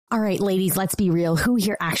All right, ladies, let's be real. Who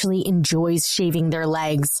here actually enjoys shaving their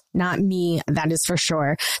legs? Not me, that is for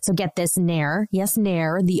sure. So get this, Nair. Yes,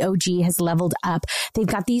 Nair, the OG, has leveled up. They've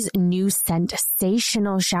got these new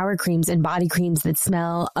sensational shower creams and body creams that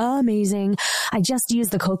smell amazing. I just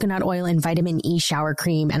used the coconut oil and vitamin E shower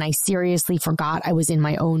cream, and I seriously forgot I was in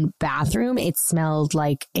my own bathroom. It smelled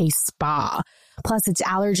like a spa. Plus, it's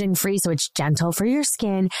allergen-free, so it's gentle for your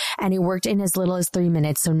skin, and it worked in as little as 3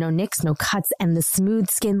 minutes, so no nicks, no cuts, and the smooth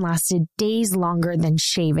skin lasted days longer than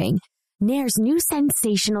shaving. Nair's new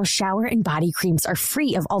sensational shower and body creams are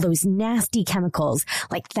free of all those nasty chemicals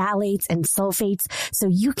like phthalates and sulfates, so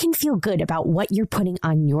you can feel good about what you're putting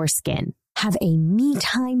on your skin. Have a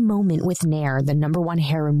me-time moment with Nair, the #1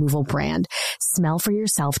 hair removal brand. Smell for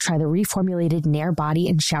yourself. Try the reformulated Nair body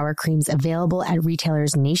and shower creams available at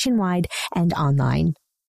retailers nationwide and online.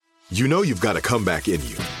 You know you've got a comeback in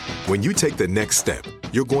you. When you take the next step,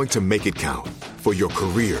 you're going to make it count. For your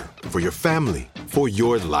career, for your family, for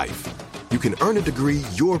your life. You can earn a degree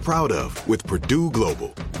you're proud of with Purdue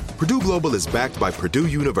Global. Purdue Global is backed by Purdue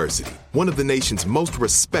University, one of the nation's most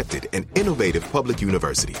respected and innovative public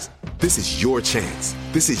universities. This is your chance.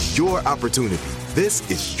 This is your opportunity. This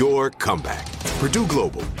is your comeback. Purdue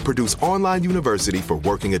Global, Purdue's online university for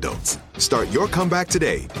working adults. Start your comeback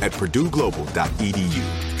today at purdueglobal.edu.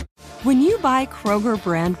 When you buy Kroger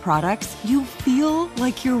brand products, you feel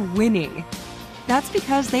like you're winning. That's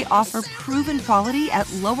because they offer proven quality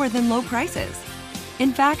at lower than low prices.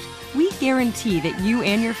 In fact, we guarantee that you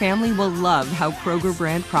and your family will love how Kroger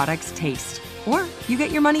brand products taste, or you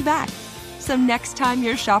get your money back. So next time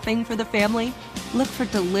you're shopping for the family, look for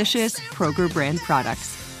delicious Kroger brand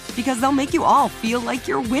products, because they'll make you all feel like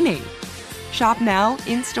you're winning. Shop now,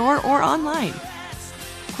 in-store, or online.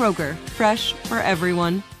 Kroger, fresh for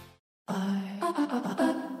everyone.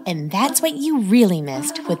 And that's what you really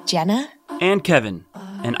missed with Jenna and Kevin,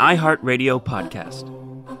 an iHeartRadio podcast.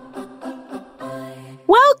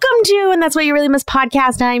 Welcome to And That's What You Really Missed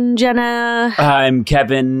podcast. I'm Jenna. I'm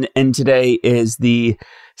Kevin, and today is the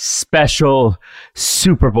special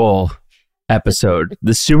Super Bowl episode.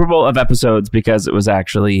 The Super Bowl of episodes, because it was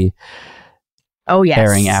actually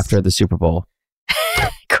airing after the Super Bowl.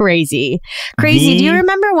 Crazy. Do you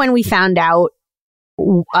remember when we found out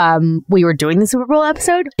we were doing the Super Bowl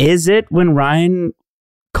episode? Is it when Ryan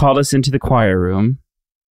called us into the choir room?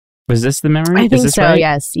 Was this the memory? I think so. Right?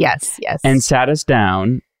 Yes. And sat us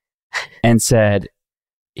down and said,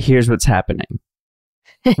 here's what's happening.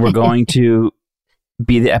 We're going to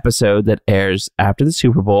be the episode that airs after the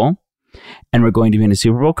Super Bowl, and we're going to be in a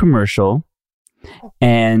Super Bowl commercial,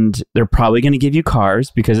 and they're probably going to give you cars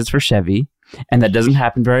because it's for Chevy, and that doesn't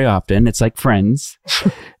happen very often. It's like Friends.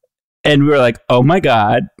 And we were like, oh my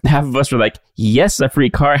God. Half of us were like, yes, a free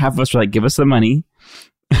car. Half of us were like, give us the money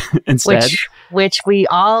instead. Which we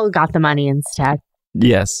all got the money instead.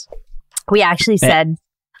 Yes. We actually said,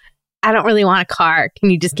 I don't really want a car. Can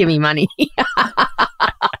you just give me money?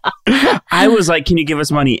 I was like, can you give us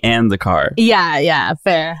money and the car? Yeah,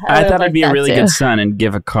 fair. I thought I'd be a really good son and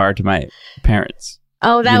give a car to my parents.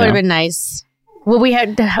 Oh, that would have been nice. Would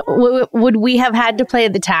we have had to pay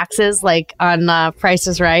the taxes like on Price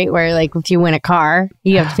is Right, where like if you win a car,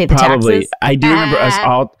 you have to pay the Probably. taxes? I do remember us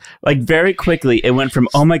all, like very quickly, it went from,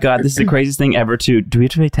 oh my God, this is the craziest thing ever to, do we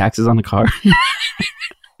have to pay taxes on the car?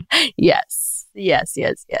 Yes. So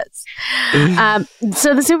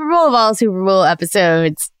the Super Bowl of all Super Bowl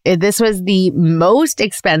episodes, this was the most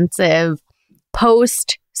expensive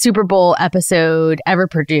post Super Bowl episode ever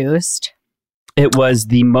produced. It was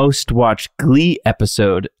the most watched Glee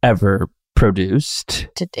episode ever produced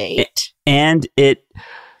to date. And it,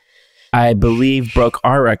 I believe, broke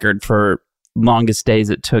our record for longest days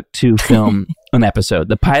it took to film an episode.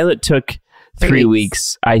 The pilot took 3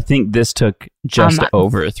 weeks. I think this took just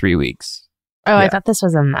over 3 weeks. Oh, yeah. I thought this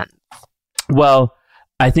was a month. Well,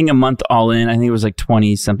 I think a month all in. I think it was like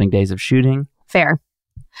 20-something days of shooting. Fair.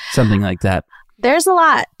 Something like that. There's a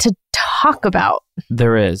lot to talk about.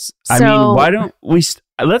 There is. I mean, why don't we...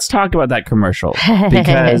 let's talk about that commercial.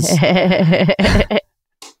 Because...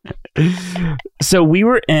 So we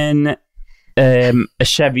were in a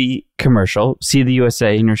Chevy commercial. See the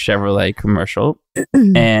USA in your Chevrolet commercial.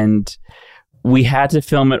 And we had to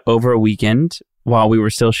film it over a weekend while we were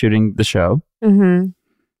still shooting the show. Mm-hmm.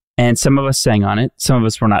 And some of us sang on it. Some of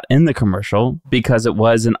us were not in the commercial because it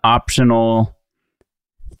was an optional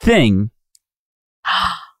thing.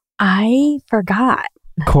 I forgot.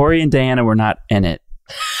 Corey and Diana were not in it.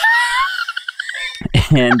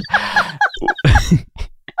 And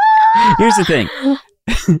here's the thing.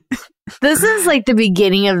 This is like the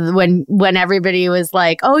beginning of when everybody was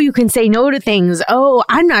like, oh, you can say no to things. Oh,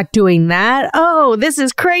 I'm not doing that. Oh, this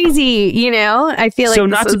is crazy. You know, I feel like so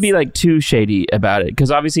not to be like too shady about it, because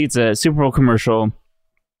obviously it's a Super Bowl commercial.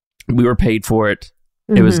 We were paid for it.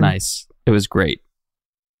 It was nice. It was great.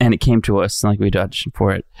 And it came to us like we auditioned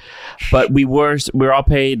for it. But we were all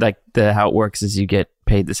paid. Like how it works is you get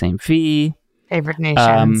paid the same fee. Favored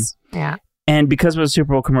nations. Yeah. And because it was a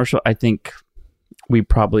Super Bowl commercial, I think we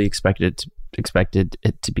probably expected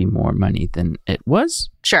it to be more money than it was.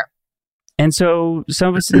 Sure. And so some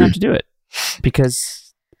of us didn't have to do it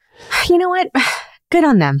because... You know what? Good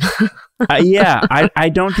on them. Yeah. I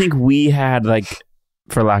don't think we had, like,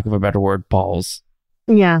 for lack of a better word, balls.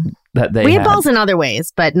 Yeah. That they we had balls in other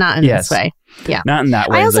ways, but not in this way. Yeah. Not in that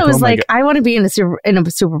way. I also was like, I want to be in a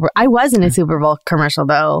Super Bowl. I was in a Super Bowl commercial,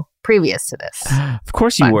 though, previous to this. Of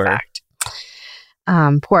course you were. Fact.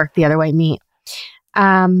 Pork, the other white meat.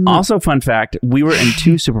 Also, fun fact, we were in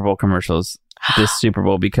 2 Super Bowl commercials this Super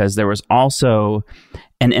Bowl because there was also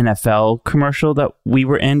an NFL commercial that we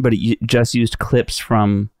were in, but it just used clips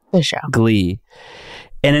from the show Glee.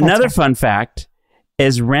 And another fun fact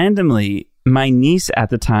is randomly, my niece at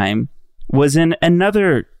the time was in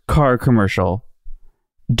another car commercial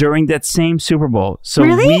during that same Super Bowl. So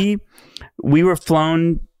really? we were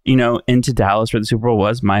flown, into Dallas where the Super Bowl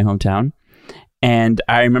was, my hometown. And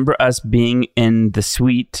I remember us being in the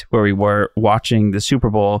suite where we were watching the Super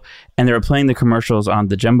Bowl and they were playing the commercials on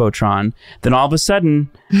the Jumbotron. Then all of a sudden,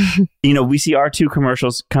 we see our 2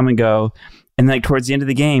 commercials come and go. And like towards the end of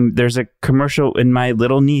the game, there's a commercial in my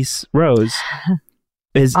little niece, Rose.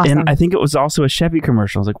 Awesome. And I think it was also a Chevy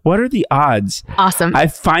commercial. I was like, what are the odds? Awesome. I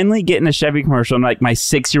finally get in a Chevy commercial and like my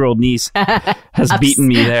 6-year-old niece has beaten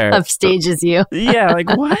me there. Upstages you. Yeah, like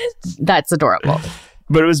what? That's adorable.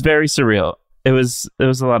 But it was very surreal. It was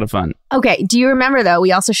a lot of fun. Okay. Do you remember, though,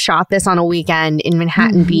 we also shot this on a weekend in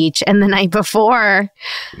Manhattan Beach. And the night before,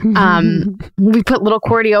 we put little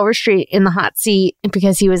Cordy Overstreet in the hot seat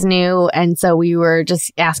because he was new. And so we were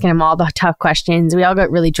just asking him all the tough questions. We all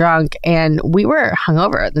got really drunk and we were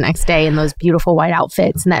hungover the next day in those beautiful white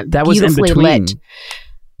outfits. And that was in between. Lit.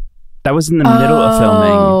 That was in the middle of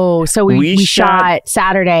filming. Oh, so we shot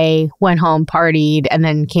Saturday, went home, partied, and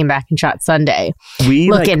then came back and shot Sunday.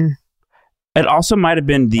 It also might have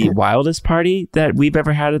been the wildest party that we've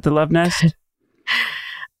ever had at the Love Nest.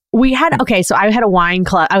 So I had a wine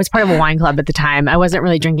club. I was part of a wine club at the time. I wasn't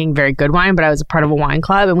really drinking very good wine, but I was a part of a wine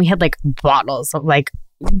club. And we had like bottles of like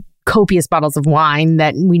copious bottles of wine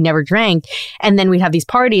that we never drank. And then we'd have these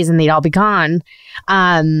parties and they'd all be gone.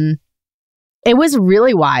 It was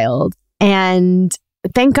really wild. And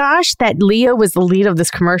thank gosh that Leah was the lead of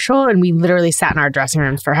this commercial and we literally sat in our dressing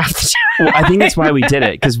rooms for half the time. Well, I think that's why we did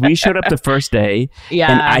it because we showed up the first day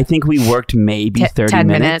and I think we worked maybe 30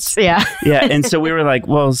 minutes. Yeah. Yeah. And so we were like,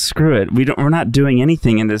 well, screw it. We're not doing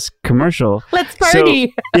anything in this commercial. Let's party.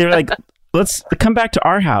 So they're like, let's come back to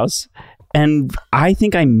our house. And I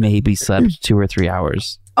think I maybe slept 2 or 3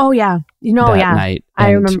 hours. Oh, yeah. That night.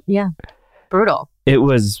 I remember. Yeah. Brutal. It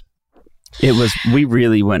was, we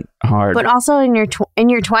really went hard. But also in your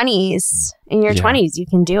 20s, you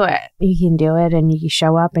can do it. You can do it and you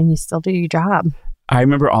show up and you still do your job. I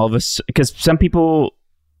remember all of us, because did some people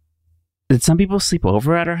sleep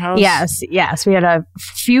over at our house? Yes. We had a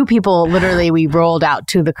few people, literally, we rolled out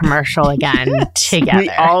to the commercial again together. We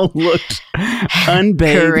all looked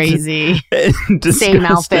unbathed. Crazy. Same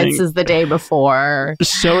outfits as the day before.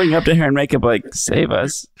 Showing up to hair and makeup like, save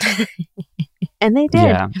us. And they did.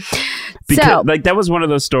 Yeah. Because that was one of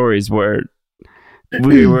those stories where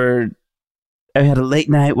I had a late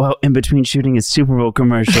night while in between shooting a Super Bowl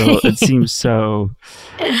commercial. It seems so...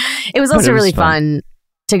 It was also really fun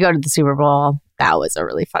to go to the Super Bowl. That was a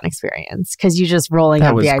really fun experience because you just rolling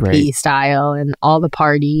up VIP style and all the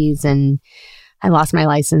parties. And I lost my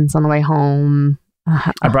license on the way home.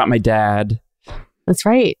 I brought my dad. That's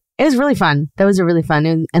right. It was really fun. That was a really fun.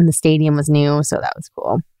 And the stadium was new. So that was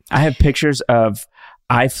cool. I have pictures of...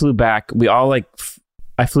 I flew back.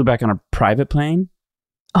 I flew back on a private plane.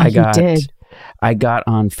 Oh, you did? I got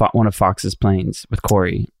on one of Fox's planes with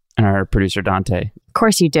Corey and our producer Dante. Of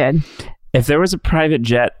course you did. If there was a private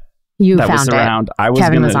jet that was around, I was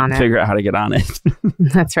going to figure out how to get on it.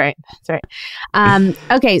 That's right.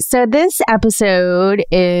 Okay, so this episode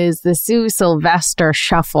is the Sylvester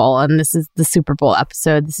Shuffle, and this is the Super Bowl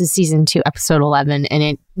episode. This is season 2, episode 11,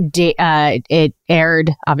 and it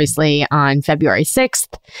aired obviously on February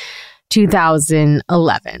 6th,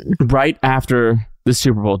 2011. Right after the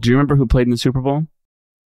Super Bowl. Do you remember who played in the Super Bowl?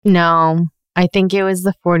 No, I think it was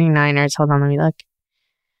the 49ers. Hold on, let me look.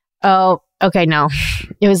 Oh, okay, no.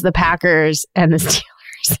 It was the Packers and the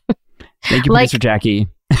Steelers. Thank you, Producer Jackie.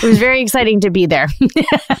 It was very exciting to be there.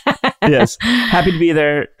 Yes. Happy to be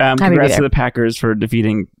there. Congrats to the Packers for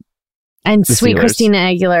defeating and the sweet Steelers. Christina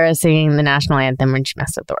Aguilera singing the national anthem when she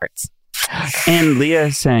messed up the words. And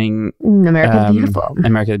Leah sang America the Beautiful.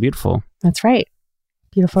 America the Beautiful. That's right.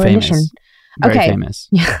 Beautiful Famous. rendition. Very Okay. famous.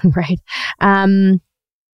 Yeah, right.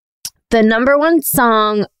 The number one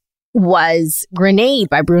song was Grenade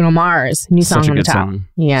by Bruno Mars. New song Such a on the good top. song.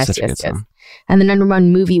 Yes, Such a yes, good yes. song. And the number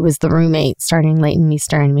one movie was The Roommate, starring Leighton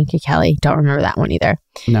Meester and Minka Kelly. Don't remember that one either.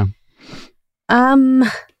 No.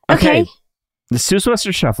 Okay. The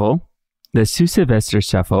Sylvester Shuffle was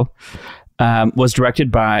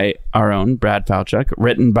directed by our own Brad Falchuk,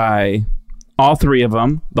 written by all three of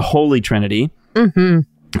them, the Holy Trinity. Mm-hmm.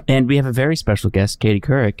 And we have a very special guest, Katie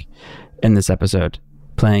Couric, in this episode,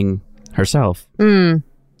 playing herself. Mm.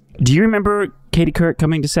 Do you remember Katie Couric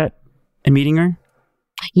coming to set and meeting her?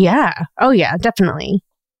 Yeah. Oh, yeah, definitely.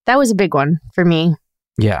 That was a big one for me.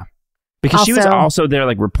 Yeah. Because she was Also- also there,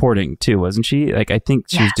 like, reporting, too, wasn't she? Like, I think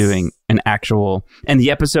she was doing an actual... In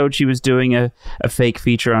the episode, she was doing a fake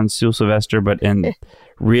feature on Sylvester, but in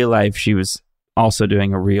real life, she was also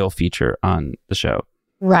doing a real feature on the show.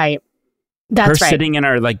 Right. That's Her right. sitting in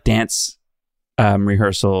our, like, dance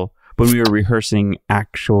rehearsal when we were rehearsing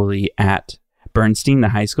actually at Bernstein, the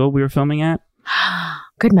high school we were filming at.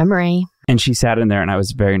 Good memory. And she sat in there, and I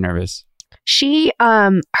was very nervous. She,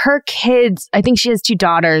 her kids, I think she has 2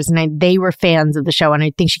 daughters, and they were fans of the show, and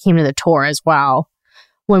I think she came to the tour as well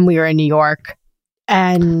when we were in New York.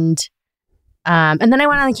 And then I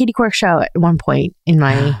went on the Katie Couric show at one point in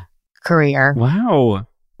my career, Wow.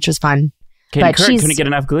 which was fun. Katie But Couric couldn't get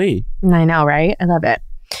enough Glee. I know, right? I love it.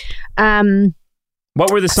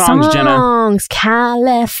 What were the songs, Jenna?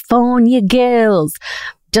 California Girls.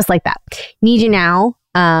 Just like that. Need You Now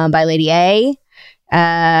by Lady A.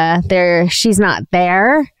 She's Not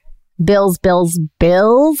There. Bills,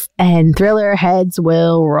 and Thriller Heads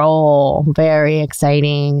Will Roll. Very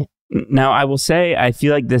exciting. Now, I will say, I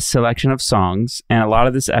feel like this selection of songs and a lot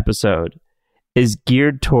of this episode is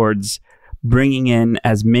geared towards bringing in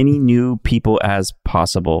as many new people as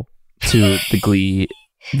possible to the Glee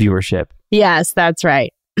viewership. Yes, that's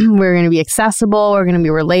right. We're going to be accessible. We're going to be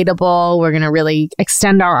relatable. We're going to really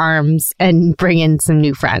extend our arms and bring in some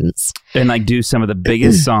new friends. And like do some of the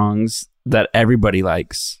biggest songs that everybody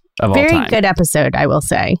likes of all time. Very good episode, I will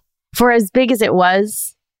say. For as big as it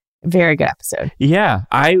was, very good episode. Yeah,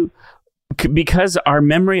 because our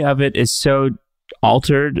memory of it is so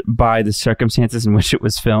altered by the circumstances in which it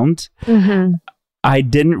was filmed. Mm-hmm. I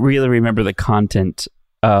didn't really remember the content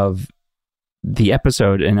of the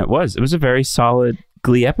episode, and it was a very solid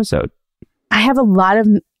Glee episode. I have a lot of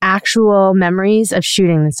actual memories of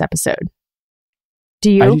shooting this episode.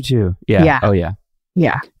 Do you? I do too. Yeah. Yeah. Oh yeah.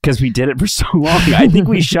 Yeah. Because we did it for so long. I think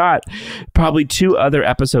we shot probably 2 other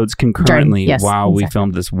episodes concurrently while we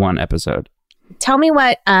filmed this one episode. Tell me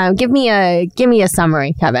what. Give me a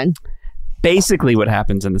summary, Kevin. Basically, what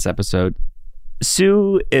happens in this episode: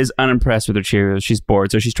 Sue is unimpressed with her Cheerios. She's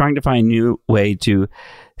bored, so she's trying to find a new way to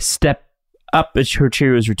step up her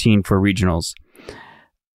Cheerios routine for regionals.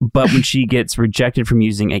 But when she gets rejected from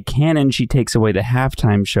using a cannon, she takes away the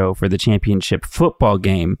halftime show for the championship football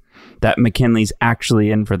game that McKinley's actually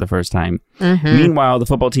in for the first time. Mm-hmm. Meanwhile, the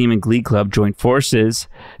football team and Glee Club join forces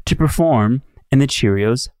to perform in the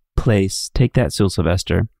Cheerios place. Take that,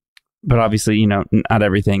 Sylvester. But obviously, not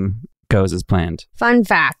everything goes as planned. Fun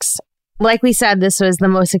facts. Like we said, this was the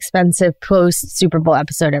most expensive post-Super Bowl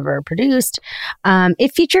episode ever produced.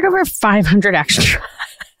 It featured over 500 extras.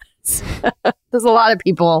 There's a lot of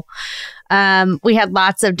people. We had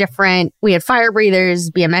lots of we had fire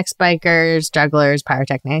breathers, BMX bikers, jugglers,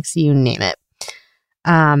 pyrotechnics, you name it.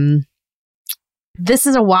 This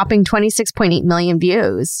is a whopping 26.8 million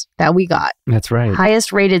views that we got. That's right.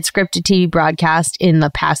 Highest rated scripted TV broadcast in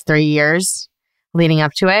the past 3 years leading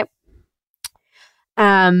up to it.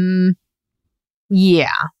 Yeah.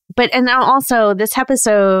 And now also this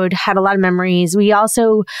episode had a lot of memories.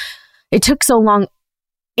 It took so long.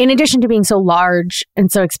 In addition to being so large and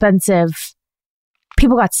so expensive,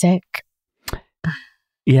 people got sick.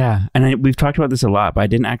 Yeah. And we've talked about this a lot, but I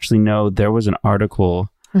didn't actually know there was an article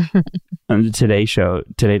on the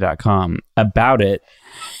today.com about it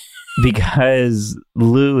because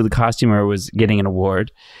Lou, the costumer, was getting an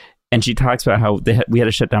award. And she talks about how we had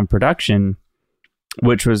to shut down production,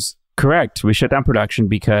 which was correct. We shut down production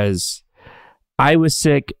because I was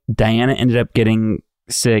sick. Diana ended up getting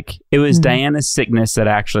sick. It was Diana's sickness that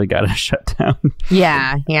actually got us shut down.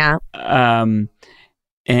 Yeah. And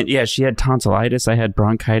yeah, she had tonsillitis. I had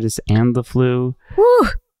bronchitis and the flu. Whew.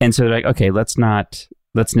 And so they're like, okay, let's nip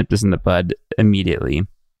this in the bud immediately.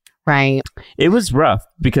 Right. It was rough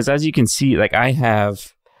because, as you can see, like, I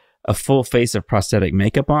have a full face of prosthetic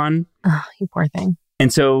makeup on. Oh, you poor thing.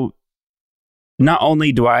 And so not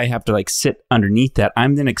only do I have to like sit underneath that,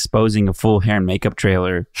 I'm then exposing a full hair and makeup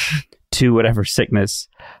trailer to whatever sickness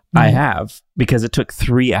I have, because it took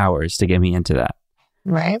 3 hours to get me into that.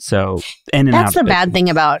 Right. So, in and out. That's the bad thing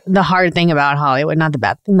about, the hard thing about Hollywood. Not the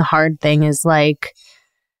bad thing. The hard thing is like,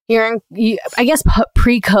 I guess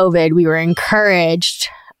pre-COVID, we were encouraged,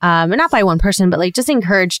 and not by one person, but like just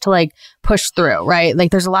encouraged to like push through, right?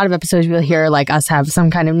 Like there's a lot of episodes you'll hear like us have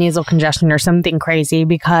some kind of nasal congestion or something crazy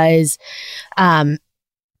because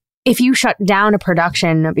if you shut down a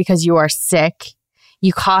production because you are sick,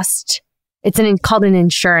 it's called an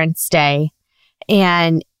insurance day,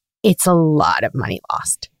 and it's a lot of money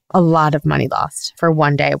lost. A lot of money lost for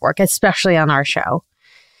one day of work, especially on our show.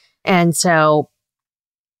 And so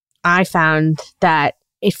I found that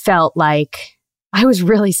it felt like I was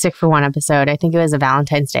really sick for one episode. I think it was a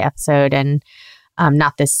Valentine's Day episode, and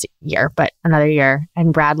not this year, but another year.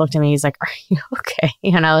 And Brad looked at me. He's like, "Are you okay?"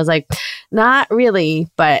 And I was like, "Not really,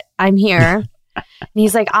 but I'm here." And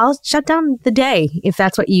he's like, "I'll shut down the day if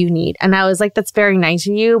that's what you need." And I was like, "That's very nice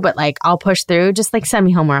of you, but like, I'll push through. Just like send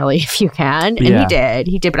me home early if you can." And he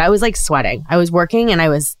did. But I was like sweating. I was working and I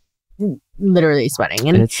was literally sweating.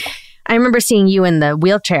 And I remember seeing you in the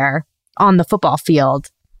wheelchair on the football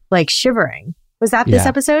field, like shivering. Was that this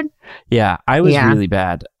episode? Yeah, I was really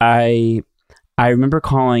bad. I remember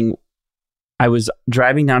I was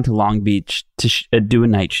driving down to Long Beach to do a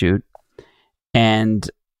night shoot, and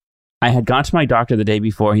I had gone to my doctor the day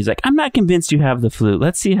before. He's like, "I'm not convinced you have the flu.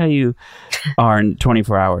 Let's see how you are in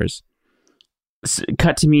 24 hours.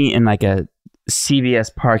 Cut to me in like a CVS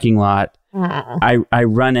parking lot. I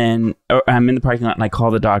run in, or I'm in the parking lot, and I call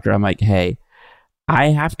the doctor. I'm like, "Hey, I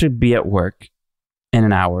have to be at work in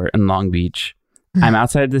an hour in Long Beach. I'm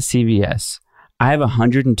outside the CVS. I have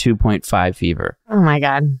 102.5 fever. Oh my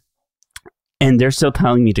God. And they're still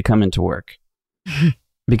telling me to come into work."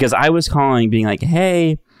 Because I was calling being like,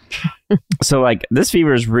 "Hey," so like this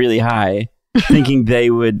fever is really high, thinking they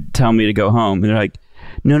would tell me to go home. And they're like,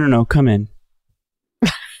 no, come in.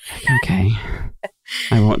 Okay.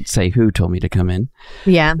 I won't say who told me to come in.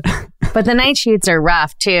 Yeah. But the night shoots are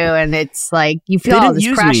rough too. And it's like, you feel all this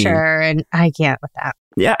pressure and I can't with that.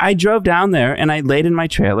 Yeah. I drove down there and I laid in my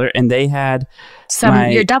trailer and they had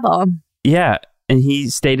your double. Yeah. And he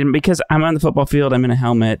stayed in because I'm on the football field. I'm in a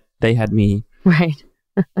helmet. They had me. Right.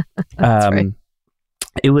 That's right.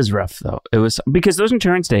 It was rough though. It was because those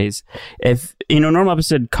insurance days, if normal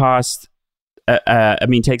episode costs,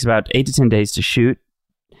 takes about 8 to 10 days to shoot.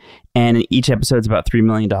 And each episode's about $3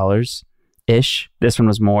 million ish. This one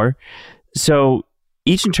was more. So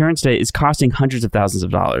each insurance day is costing hundreds of thousands of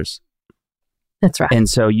dollars. That's right. And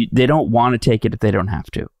so they don't want to take it if they don't have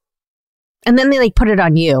to. And then they like put it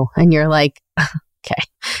on you and you're like, okay,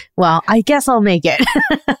 well, I guess I'll make it.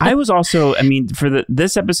 I was also, for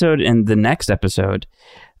this episode and the next episode,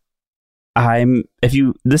 if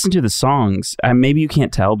you listen to the songs, maybe you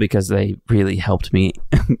can't tell because they really helped me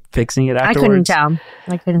fixing it afterwards.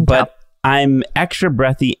 I couldn't tell. But I'm extra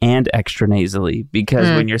breathy and extra nasally because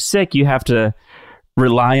when you're sick, you have to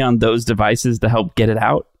rely on those devices to help get it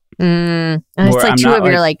out. And it's like two of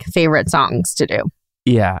your like favorite songs to do.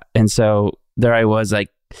 Yeah. And so there I was like,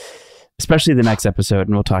 especially the next episode,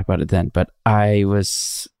 and we'll talk about it then. But I'm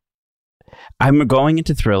going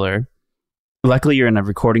into Thriller. Luckily, you're in a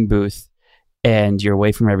recording booth and you're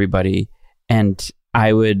away from everybody. And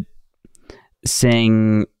I would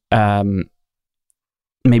sing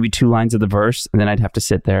maybe 2 lines of the verse, and then I'd have to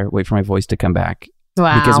sit there, wait for my voice to come back.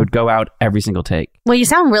 Wow. Because it would go out every single take. Well, you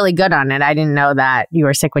sound really good on it. I didn't know that you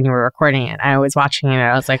were sick when you were recording it. I was watching it.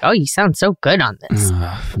 I was like, oh, you sound so good on this.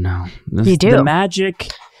 No. You do. The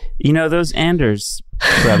magic, those Anders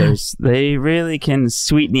brothers, they really can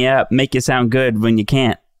sweeten you up, make you sound good when you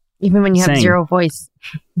can't. Even when you have zero voice.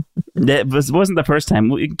 That wasn't the first time.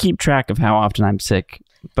 We can keep track of how often I'm sick,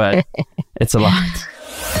 but it's a lot.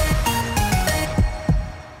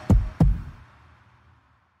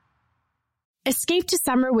 Escape to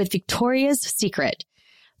summer with Victoria's Secret.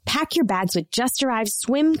 Pack your bags with just-arrived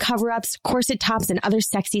swim cover-ups, corset tops, and other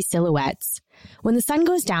sexy silhouettes. When the sun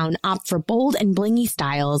goes down, opt for bold and blingy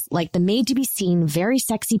styles like the made-to-be-seen Very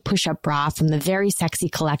Sexy Push-Up Bra from the Very Sexy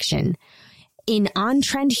collection. In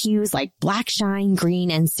on-trend hues like black shine,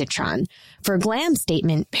 green, and citron. For a glam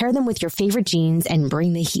statement, pair them with your favorite jeans and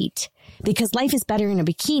bring the heat. Because life is better in a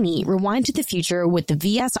bikini, rewind to the future with the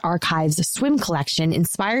VS Archives swim collection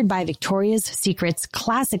inspired by Victoria's Secret's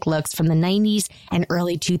classic looks from the 90s and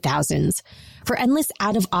early 2000s. For endless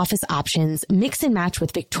out-of-office options, mix and match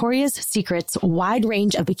with Victoria's Secret's wide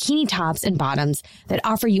range of bikini tops and bottoms that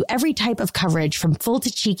offer you every type of coverage from full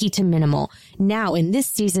to cheeky to minimal, now in this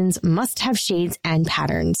season's must-have shades and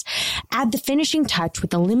patterns. Add the finishing touch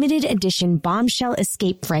with the limited edition Bombshell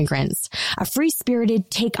Escape fragrance, a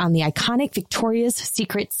free-spirited take on the iconic Victoria's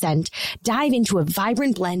Secret scent. Dive into a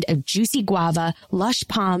vibrant blend of juicy guava, lush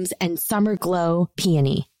palms, and summer glow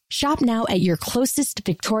peony. Shop now at your closest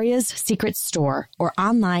Victoria's Secret store or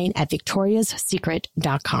online at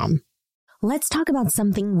victoriassecret.com. Let's talk about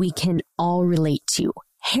something we can all relate to.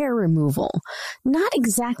 Hair removal. Not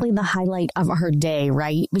exactly the highlight of her day,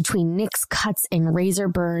 right? Between nicks, cuts, and razor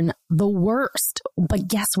burn, the worst. But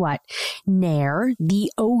guess what? Nair,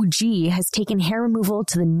 the OG, has taken hair removal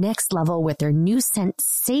to the next level with their new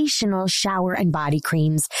sensational shower and body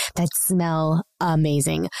creams that smell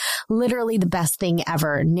amazing. Literally the best thing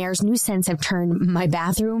ever. Nair's new scents have turned my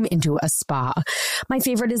bathroom into a spa. My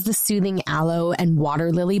favorite is the soothing aloe and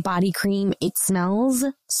water lily body cream. It smells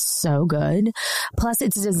so good. Plus,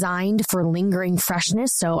 it's designed for lingering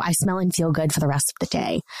freshness, so I smell and feel good for the rest of the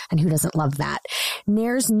day. And who doesn't love that?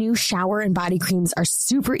 Nair's new shower and body creams are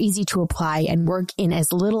super easy to apply and work in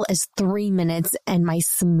as little as 3 minutes, and my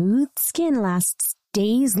smooth skin lasts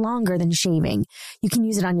days longer than shaving. You can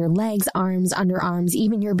use it on your legs, arms, underarms,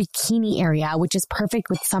 even your bikini area, which is perfect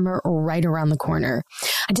with summer right around the corner.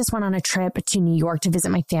 I just went on a trip to New York to visit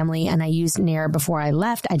my family, and I used Nair before I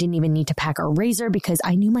left. I didn't even need to pack a razor because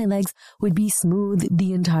I knew my legs would be smooth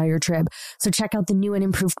the entire trip. So check out the new and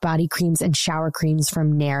improved body creams and shower creams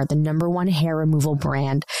from Nair, the #1 hair removal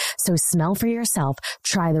brand. So smell for yourself.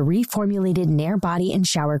 Try the reformulated Nair body and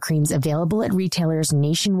shower creams available at retailers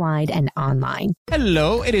nationwide and online.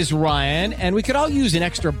 Hello, it is Ryan, and we could all use an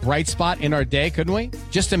extra bright spot in our day, couldn't we?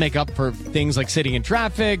 Just to make up for things like sitting in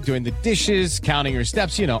traffic, doing the dishes, counting your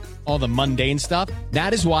steps, you know, all the mundane stuff.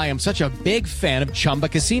 That is why I'm such a big fan of Chumba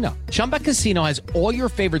Casino. Chumba Casino has all your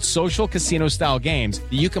favorite social casino-style games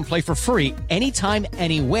that you can play for free anytime,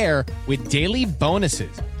 anywhere with daily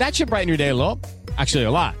bonuses. That should brighten your day a little. Actually,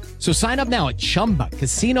 a lot. So sign up now at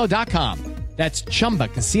ChumbaCasino.com. That's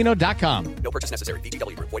ChumbaCasino.com. No purchase necessary.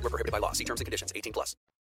 VGW Group. Void where prohibited by law. See terms and conditions. 18+.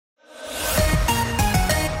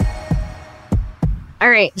 All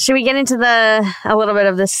right. Should we get into a little bit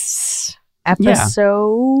of this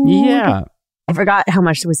episode? Yeah. I forgot how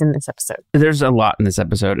much was in this episode. There's a lot in this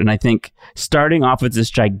episode. And I think starting off with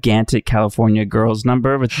this gigantic California Girls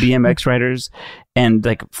number with BMX riders and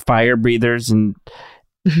like fire breathers and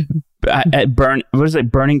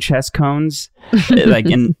burning chest cones, like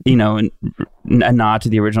in a nod to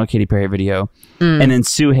the original Katy Perry video. And then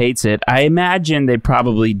Sue hates it. I imagine they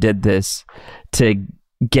probably did this to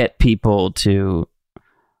get people to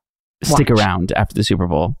stick around after the Super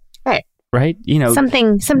Bowl. Right? You know,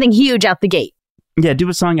 something huge out the gate. Yeah, do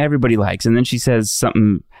a song everybody likes. And then she says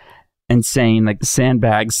something insane like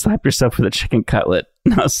sandbags, slap yourself with a chicken cutlet.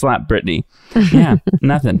 No, slap Britney. Yeah,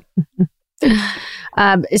 nothing.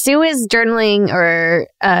 Sue is journaling or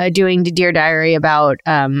doing the Dear Diary about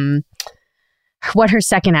what her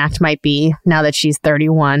second act might be now that she's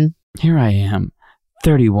 31. Here I am,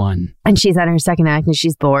 31. And she's at her second act and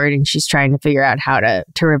she's bored and she's trying to figure out how to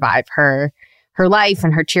revive her life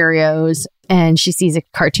and her Cheerios. And she sees a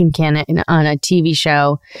cartoon cannon on a TV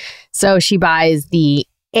show. So she buys the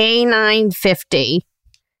A950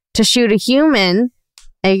 to shoot a human,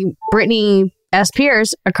 a Britney S.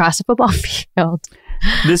 Pierce, across a football field.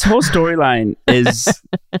 This whole storyline is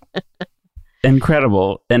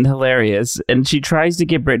incredible and hilarious. And she tries to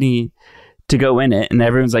get Britney to go in it. And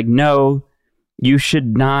everyone's like, no, you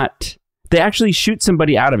should not. They actually shoot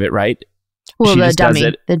somebody out of it, right? Well,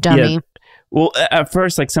 the dummy. Yeah. Well, at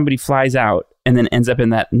first, like somebody flies out and then ends up in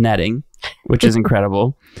that netting, which is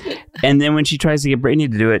incredible. And then when she tries to get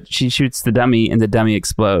Britney to do it, she shoots the dummy and the dummy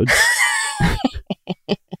explodes.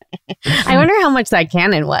 I wonder how much that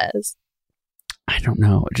cannon was. I don't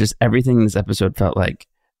know. Just everything in this episode felt like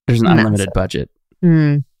there's an unlimited budget.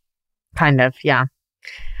 Kind of, yeah.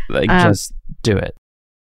 Like, just do it.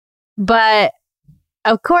 But,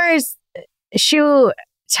 of course, Shu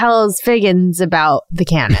tells Figgins about the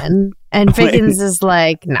cannon. And Figgins is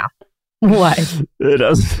like, no. What?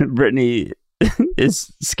 Brittany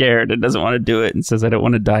is scared and doesn't want to do it and says, I don't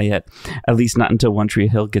want to die yet. At least not until One Tree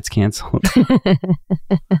Hill gets canceled.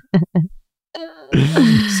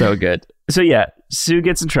 So good. So yeah, Sue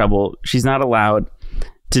gets in trouble. She's not allowed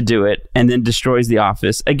to do it and then destroys the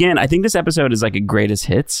office. Again, I think this episode is like a greatest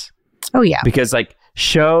hits. Oh yeah. Because like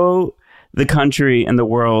show the country and the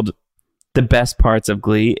world the best parts of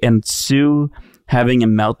Glee, and Sue having a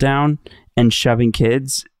meltdown and shoving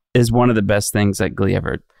kids is one of the best things that Glee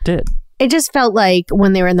ever did. It just felt like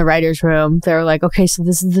when they were in the writer's room, they were like, okay, so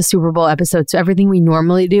this is the Super Bowl episode. So everything we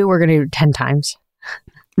normally do, we're going to do 10 times.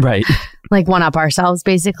 Right. Like one up ourselves,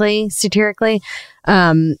 basically, satirically.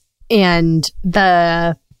 And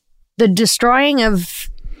the destroying of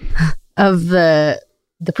the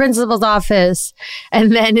principal's office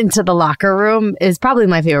and then into the locker room is probably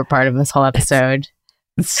my favorite part of this whole episode.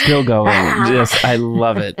 It's still going. I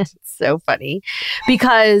love it. It's so funny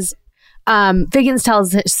because Figgins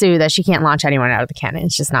tells Sue that she can't launch anyone out of the cannon.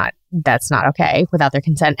 It's just that's not okay without their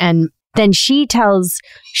consent. And then she tells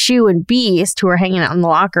Sue and Beast, who are hanging out in the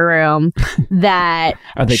locker room, that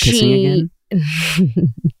are they kissing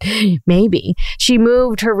again? Maybe. She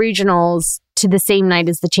moved her regionals to the same night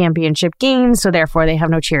as the championship game, so therefore they have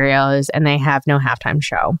no Cheerios and they have no halftime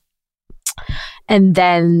show. And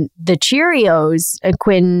then the Cheerios,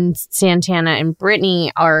 Quinn, Santana, and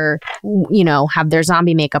Brittany are, have their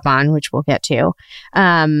zombie makeup on, which we'll get to.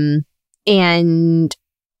 And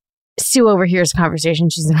Sue overhears a conversation.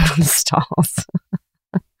 She's in one of the stalls.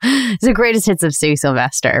 It's the greatest hits of Sue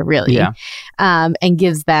Sylvester, really. Yeah. And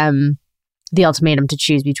gives them the ultimatum to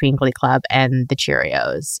choose between Glee Club and the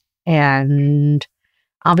Cheerios. And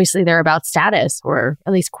obviously they're about status, or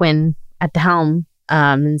at least Quinn at the helm.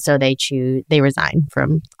 And so they resign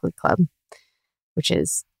from Glee Club, which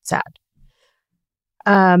is sad.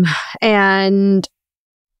 And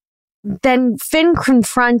then Finn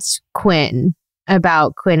confronts Quinn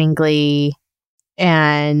about quitting Glee,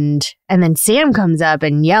 and then Sam comes up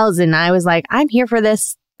and yells, and I was like, I'm here for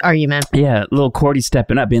this argument. Yeah, little Cordy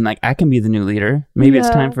stepping up, being like, I can be the new leader. Maybe it's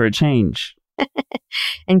time for a change.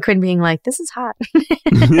 And Quinn being like, this is hot.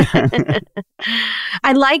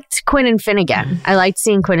 I liked Quinn and Finn again. I liked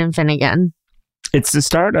seeing Quinn and Finn again. It's the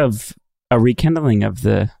start of a rekindling of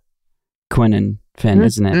the Quinn and Finn,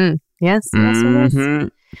 isn't it? Yes, it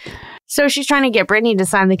is. So she's trying to get Brittany to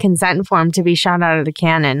sign the consent form to be shot out of the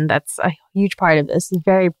cannon. That's a huge part of this.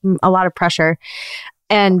 It's a lot of pressure.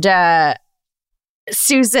 And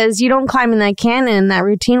Sue says, you don't climb in that cannon, that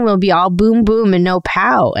routine will be all boom, boom, and no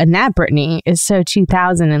pow. And that, Brittany, is so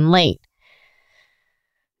 2000 and late.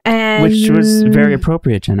 And which was very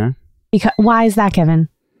appropriate, Jenna. Why is that, Kevin?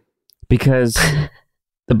 Because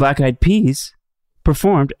the Black Eyed Peas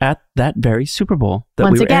performed at that very Super Bowl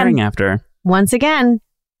that we were airing after. Once again,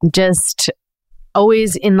 just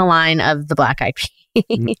always in the line of the Black Eyed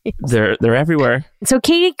Peas. They're everywhere. So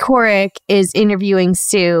Katie Couric is interviewing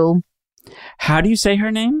Sue. How do you say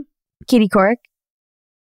her name? Katie Couric.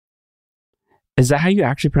 Is that how you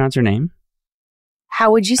actually pronounce her name?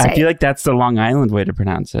 How would you say it? I feel like that's the Long Island way to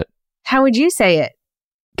pronounce it. How would you say it?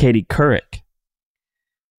 Katie Couric.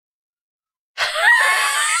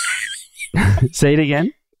 Say it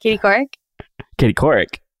again. Katie Couric. Katie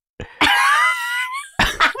Couric.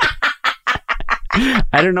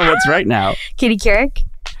 I don't know what's right now. Katie Couric.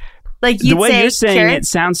 Like you. The way you're saying it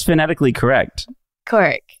sounds phonetically correct.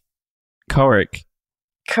 Couric. Couric.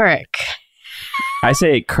 Couric. I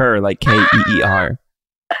say it cur, like K-E-E-R.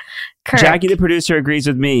 Couric. Jackie, the producer, agrees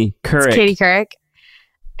with me. Couric. It's Katie Couric.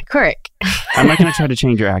 Couric. I'm not going to try to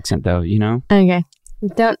change your accent, though, you know? Okay.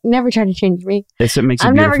 Never try to change me. That's what makes it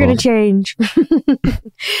I'm beautiful. never going to change.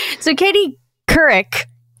 So Katie Couric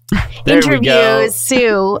interviews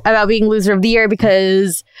Sue about being loser of the year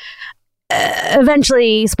because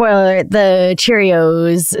eventually, spoiler, the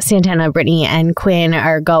Cheerios, Santana, Brittany, and Quinn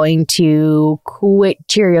are going to quit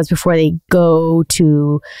Cheerios before they go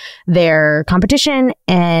to their competition,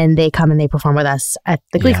 and they come and they perform with us at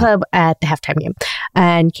the Glee Club at the halftime game.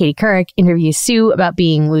 And Katie Couric interviews Sue about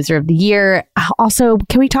being loser of the year. Also,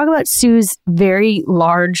 can we talk about Sue's very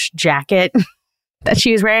large jacket that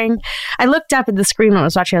she was wearing? I looked up at the screen when I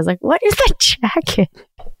was watching. I was like, what is that jacket?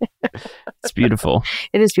 It's beautiful.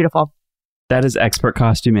 It is beautiful. That is expert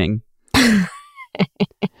costuming.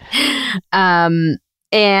 And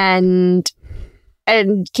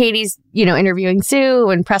Katie's, interviewing Sue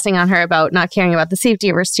and pressing on her about not caring about the safety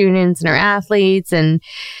of her students and her athletes. And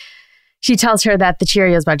she tells her that the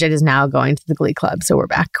Cheerios budget is now going to the Glee Club. So we're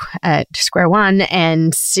back at square one.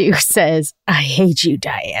 And Sue says, I hate you,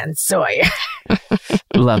 Diane Sawyer.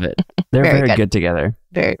 Love it. They're very good together.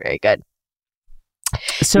 Very, very good.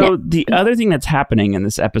 So the other thing that's happening in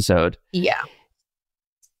this episode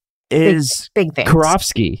is big things.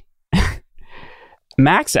 Karofsky.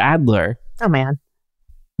 Max Adler. Oh, man.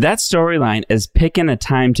 That storyline is picking a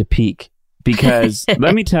time to peak because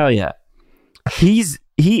let me tell you, he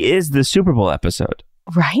is the Super Bowl episode.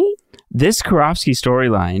 Right? This Karofsky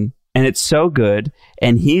storyline and it's so good,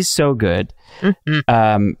 and he's so good.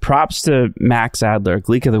 Props to Max Adler,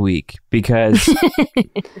 Gleek of the Week, because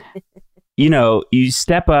you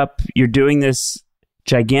step up, you're doing this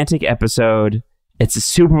gigantic episode, it's a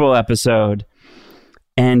Super Bowl episode,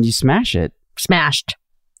 and you smash it. Smashed.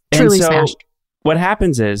 Truly smashed. What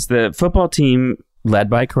happens is the football team led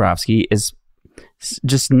by Karofsky is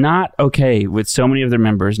just not okay with so many of their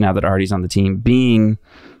members, now that Artie's on the team, being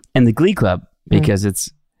in the Glee Club because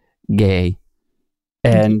it's gay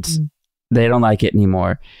and they don't like it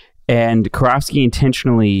anymore. And Karofsky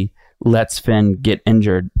intentionally lets Finn get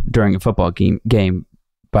injured during a football game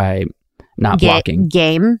by not blocking.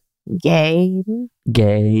 Game.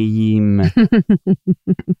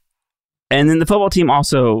 And then the football team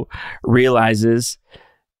also realizes,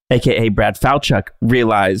 aka Brad Falchuk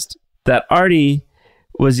realized, that Artie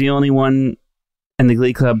was the only one in the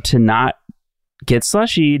Glee Club to not get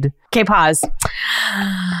slushied. Okay, pause.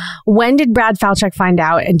 When did Brad Falchuk find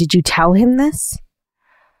out, and did you tell him this?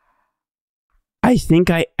 I think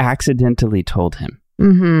I accidentally told him.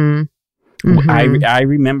 Mm-hmm. I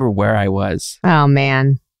remember where I was. Oh,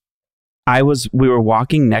 man. We were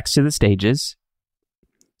walking next to the stages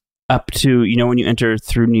up to, when you enter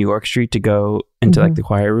through New York Street to go into like the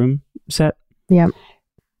choir room set. Yep.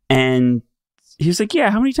 And he was like, yeah,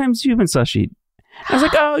 how many times have you been slushied? I was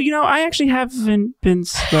like, oh, I actually haven't been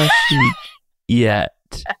slushied yet.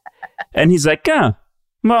 And he's like, oh,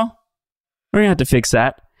 well, we're going to have to fix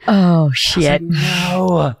that. Oh, shit.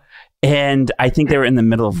 No. And I think they were in the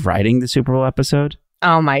middle of writing the Super Bowl episode.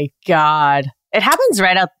 Oh, my God. It happens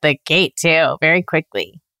right out the gate, too, very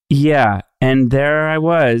quickly. Yeah. And there I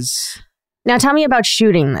was. Now, tell me about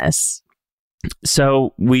shooting this.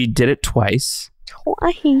 So we did it twice.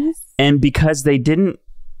 Twice? And because they didn't,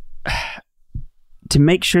 to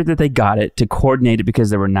make sure that they got it, to coordinate it, because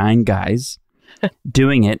there were 9 guys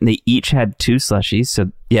doing it, and they each had 2 slushies.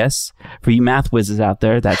 So yes, for you math whizzes out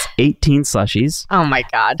there, that's 18 slushies. Oh my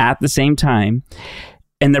God. At the same time.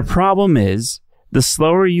 And the problem is, the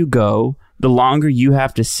slower you go, the longer you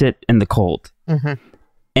have to sit in the cold. Mm-hmm.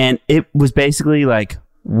 And it was basically like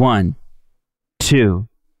 1, 2,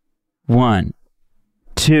 1,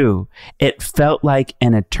 2. It felt like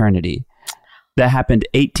an eternity. That happened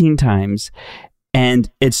 18 times. And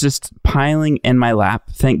it's just piling in my lap.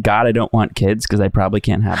 Thank God I don't want kids, because I probably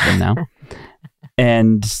can't have them now.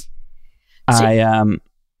 And so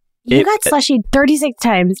you got slushied 36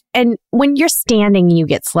 times. And when you're standing, you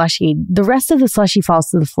get slushied. The rest of the slushie falls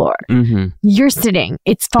to the floor. Mm-hmm. You're sitting.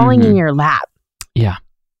 It's falling in your lap. Yeah.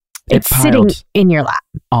 It's sitting in your lap.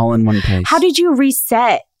 All in one place. How did you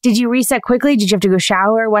reset? Did you reset quickly? Did you have to go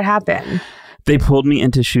shower? What happened? They pulled me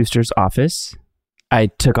into Schuster's office. I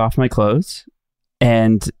took off my clothes.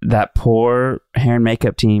 And that poor hair and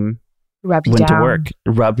makeup team went to work,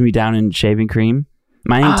 rubbed me down in shaving cream.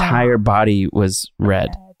 My entire body was red.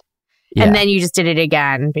 Yeah. And then you just did it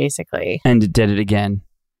again, basically. And did it again.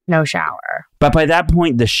 No shower. But by that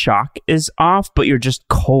point, the shock is off, but you're just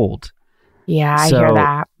cold. Yeah, I hear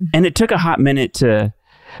that. And it took a hot minute to...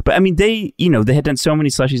 But I mean, they had done so many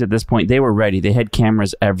slushies at this point. They were ready. They had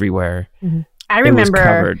cameras everywhere. Mm-hmm. I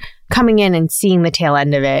remember coming in and seeing the tail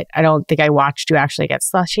end of it. I don't think I watched you actually get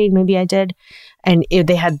slushied. Maybe I did. And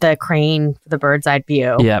they had the crane, the bird's eye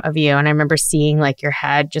view of you. And I remember seeing like your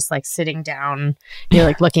head just like sitting down, you're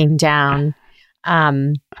like looking down.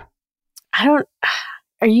 Did you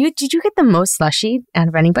get the most slushied out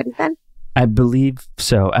of anybody then? I believe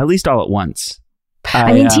so. At least all at once.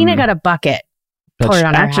 I mean, Tina got a bucket. Poured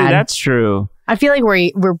on her actually, head. that's true. I feel like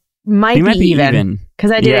we might be even.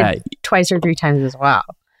 Because I did it twice or 3 times as well.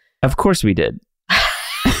 Of course we did.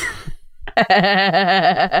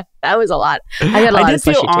 That was a lot. I did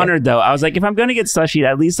feel honored, though. I was like, if I'm going to get slushied,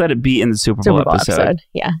 at least let it be in the Super Bowl episode.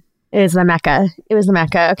 Yeah. It was the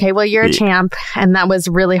Mecca. Okay, well, you're a champ. And that was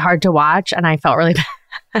really hard to watch. And I felt really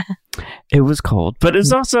bad. It was cold. But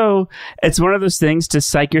it's also, it's one of those things to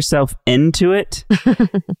psych yourself into it.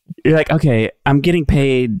 You're like, okay, I'm getting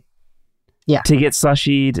paid to get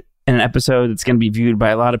slushied in an episode that's going to be viewed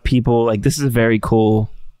by a lot of people. Like, this is a very cool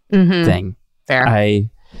thing. Fair.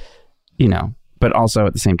 But also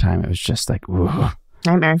at the same time, it was just like,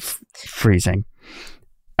 nightmare. Freezing.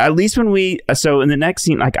 At least when so in the next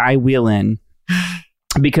scene, like I wheel in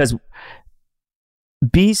because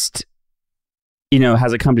Beast,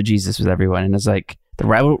 has a come to Jesus with everyone. And it's like the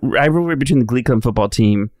rivalry between the Glee Club football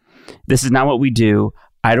team. This is not what we do.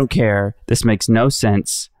 I don't care. This makes no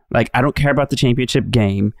sense. Like, I don't care about the championship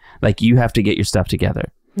game. Like, you have to get your stuff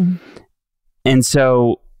together. Mm-hmm. And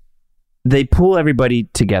so they pull everybody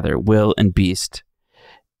together, Will and Beast.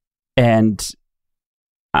 And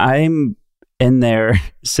I'm in there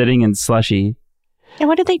sitting in slushy. And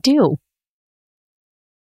what did they do?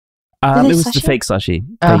 It was the fake slushy.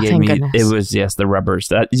 Oh, They gave thank me. goodness. It was the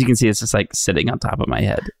rubbers. As you can see, it's just like sitting on top of my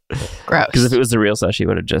head. Gross. Because if it was the real slushy, it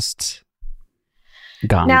would have just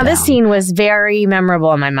gone. Now, down. this scene was very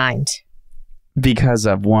memorable in my mind. Because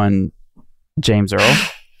of one James Earl.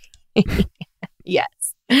 Yes.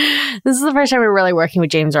 This is the first time we were really working with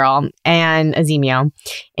James Earl and Azemio.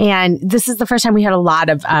 And this is the first time we had a lot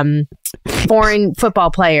of foreign football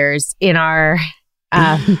players in our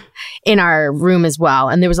room as well.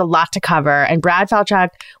 And there was a lot to cover. And Brad Falchuk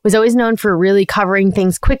was always known for really covering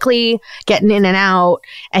things quickly, getting in and out.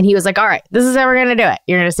 And he was like, all right, this is how we're going to do it.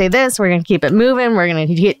 You're going to say this. We're going to keep it moving. We're going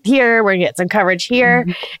to hit here. We're going to get some coverage here.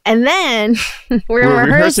 And then we're in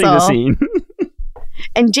rehearsing the scene.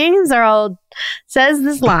 And James Earl says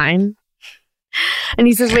this line. And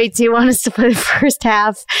he says, wait, do you want us to play the first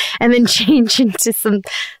half and then change into some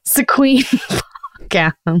sequin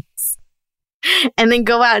gowns? And then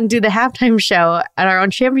go out and do the halftime show at our own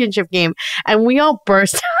championship game. And we all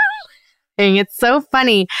burst out laughing. It's so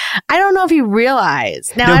funny. I don't know if he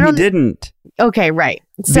realized. Now, No, he didn't. Okay, right.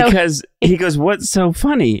 So, because he goes, what's so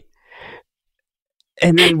funny?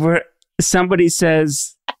 And then somebody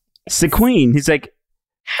says sequin. He's like,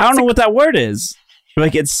 I don't know what that word is. We're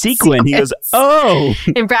like, it's sequin. He goes, oh.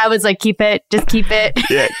 And Brad was like, keep it. Just keep it.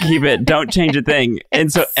 Yeah, keep it. Don't change a thing.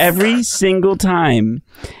 And so every single time,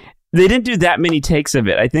 they didn't do that many takes of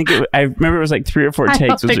it. I remember it was like 3 or 4 takes. I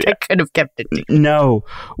don't think I could have kept it. No,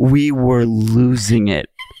 we were losing it.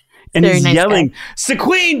 And Very he's nice yelling, guy.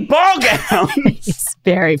 sequin ball gowns. It's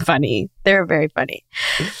very funny. They're very funny.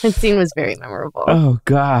 The scene was very memorable. Oh,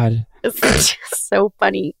 God. It's just so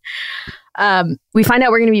funny. We find out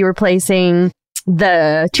we're going to be replacing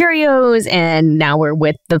the Cheerios, and now we're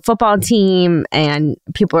with the football team, and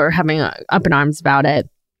people are having up in arms about it.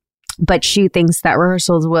 But she thinks that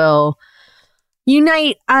rehearsals will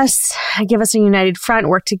unite us, give us a united front,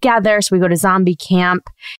 work together. So we go to zombie camp.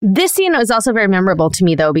 This scene is also very memorable to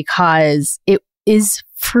me, though, because it is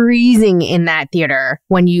freezing in that theater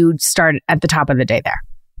when you start at the top of the day there.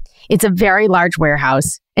 It's a very large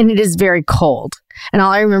warehouse, and it is very cold. And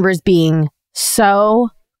all I remember is being so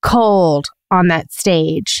cold on that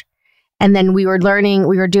stage. And then we were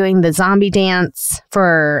doing the zombie dance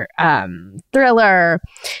for Thriller.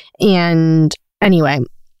 And anyway,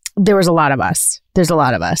 there was a lot of us. There's a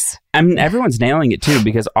lot of us. I mean, everyone's nailing it too,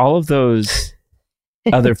 because all of those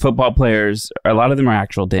other football players, a lot of them are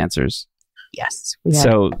actual dancers. Yes.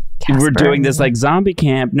 So Casper we're doing and- this like zombie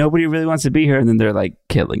camp. Nobody really wants to be here. And then they're like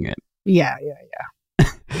killing it. Yeah.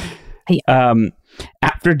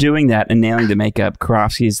 After doing that and nailing the makeup,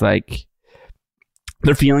 Karofsky's like,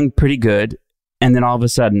 they're feeling pretty good. And then all of a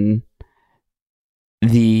sudden,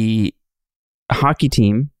 the hockey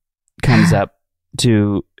team comes up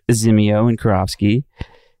to Azemio and Karofsky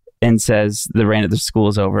and says the reign of the school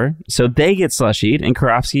is over. So they get slushied, and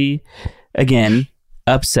Karofsky, again,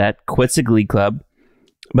 upset, quits the Glee Club.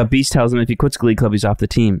 But Beast tells him if he quits Glee Club, he's off the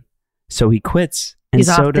team. So he quits. And He's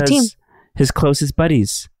so off the does team. his closest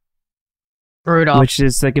buddies. Brutal. Which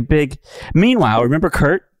is like a big... Meanwhile, remember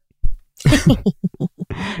Kurt?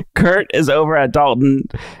 Kurt is over at Dalton.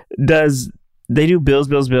 They do Bills,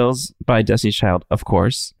 Bills, Bills by Destiny's Child, of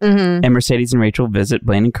course. Mm-hmm. And Mercedes and Rachel visit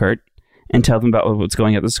Blaine and Kurt and tell them about what's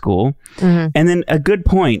going on at the school. Mm-hmm. And then a good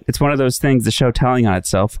point. It's one of those things, the show telling on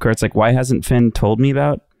itself. Kurt's like, why hasn't Finn told me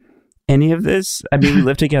about any of this? I mean, we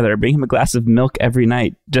live together. I bring him a glass of milk every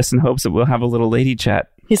night just in hopes that we'll have a little lady chat.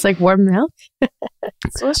 He's like, warm milk?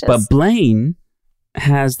 It's delicious. But Blaine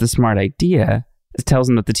has the smart idea. It tells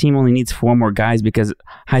him that the team only needs 4 more guys because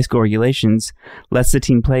high school regulations lets the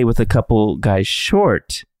team play with a couple guys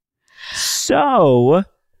short. So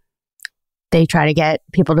they try to get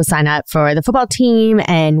people to sign up for the football team,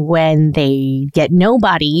 and when they get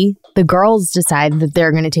nobody, the girls decide that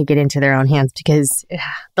they're going to take it into their own hands because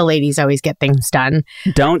the ladies always get things done.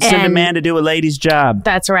 don't send a And- man to do a lady's job.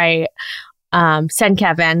 That's right. Send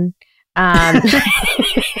Kevin.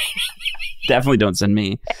 Definitely don't send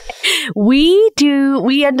me. We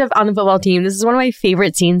end up on the football team. This is one of my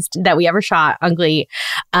favorite scenes that we ever shot on Glee.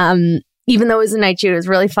 Even though it was a night shoot, it was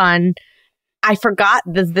really fun. I forgot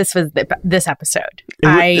that this was this episode.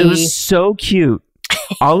 It was so cute.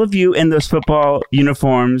 All of you in those football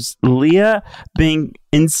uniforms, Leah being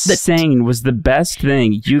insane was the best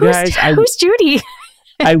thing. You guys, who's Judy?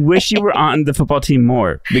 I wish you were on the football team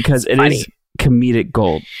more because it Funny. is comedic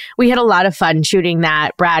gold. We had a lot of fun shooting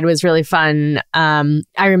that. Brad was really fun. I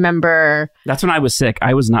remember. That's when I was sick.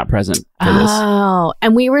 I was not present for this. Oh,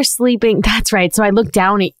 and we were sleeping. That's right. So I looked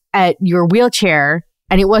down at your wheelchair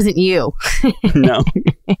And it wasn't you. No.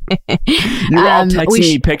 You were all texting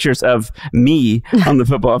me pictures of me on the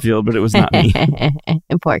football field, but it was not me.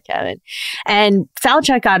 Poor Kevin. And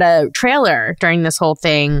Falchuk got a trailer during this whole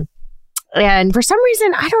thing. And for some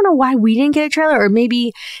reason, I don't know why we didn't get a trailer, or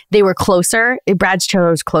maybe they were closer. Brad's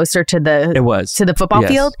trailer was closer to the football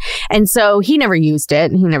field. And so he never used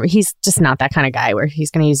it. He's just not that kind of guy where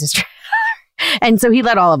he's going to use his trailer. And so he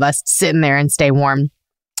let all of us sit in there and stay warm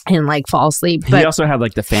and like fall asleep. But he also had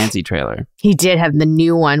like the fancy trailer. He did have the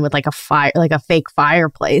new one with like a fire, like a fake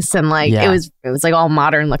fireplace, and like it was like all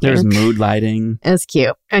modern looking. There's mood lighting. It was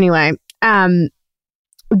cute. Anyway,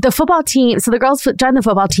 the football team. So the girls joined the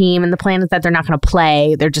football team, and the plan is that they're not going to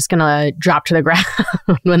play. They're just going to drop to the ground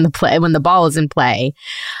when the ball is in play.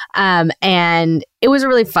 And it was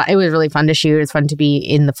really fun. It was really fun to shoot. It was fun to be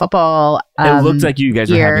in the football. It looked like you guys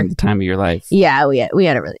were having the time of your life. Yeah, we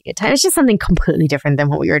had a really good time. It's just something completely different than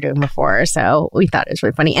what we were doing before. So we thought it was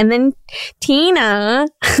really funny. And then Tina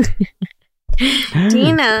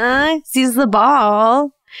sees the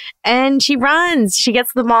ball and she runs. She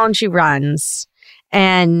gets the ball and she runs.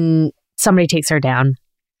 And somebody takes her down.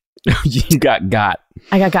 You got.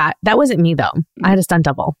 I got got. That wasn't me, though. I had a stunt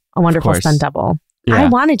double, a wonderful stunt double. Yeah. I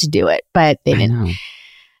wanted to do it, but they didn't.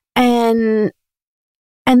 And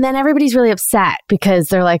then everybody's really upset because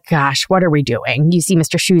they're like, gosh, what are we doing? You see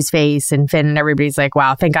Mr. Shoe's face and Finn, and everybody's like,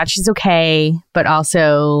 wow, thank God she's okay. But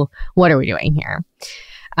also, what are we doing here?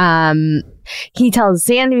 He tells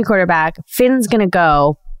Zan to be quarterback. Finn's going to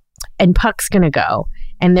go and Puck's going to go.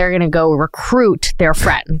 And they're going to go recruit their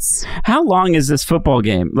friends. How long is this football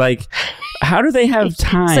game? Like, how do they have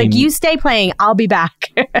time? It's like, you stay playing. I'll be back.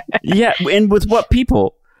 Yeah. And with what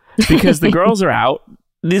people? Because the girls are out.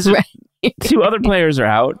 These are, two other players are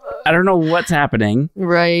out. I don't know what's happening.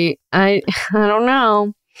 Right. I don't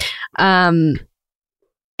know. And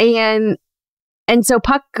so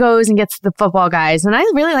Puck goes and gets the football guys. And I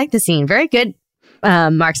really like the scene. Very good.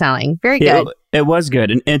 Mark Snelling. Very good. It was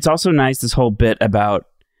good. And it's also nice, this whole bit about,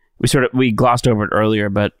 we glossed over it earlier,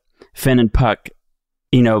 but Finn and Puck,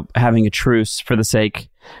 having a truce for the sake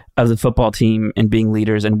of the football team and being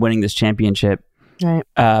leaders and winning this championship. Right.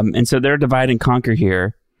 And so their divide and conquer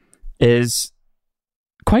here is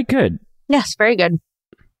quite good. Yes, very good.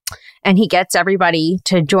 And he gets everybody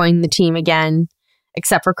to join the team again,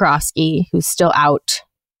 except for Krosky, who's still out.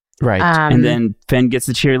 Right. And then Finn gets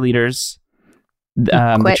the cheerleaders. The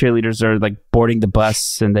cheerleaders are like boarding the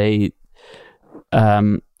bus, and they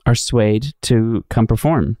are swayed to come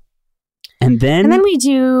perform. And then we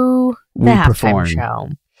do the halftime show.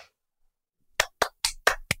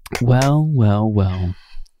 Well.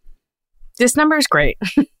 This number is great.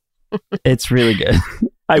 It's really good.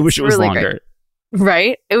 I wish it was really longer. Great.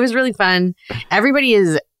 Right? It was really fun. Everybody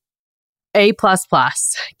is A++,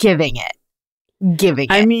 giving it.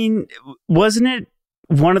 I mean, wasn't it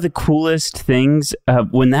one of the coolest things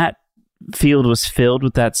when that field was filled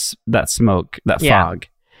with that smoke, that fog,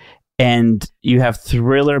 and you have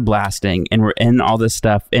Thriller blasting, and we're in all this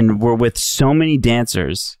stuff, and we're with so many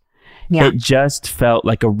dancers. Yeah. It just felt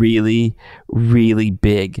like a really, really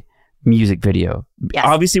big music video. Yes.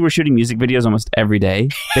 Obviously, we're shooting music videos almost every day,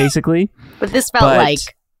 basically. But this felt like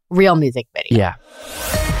real music video. Yeah.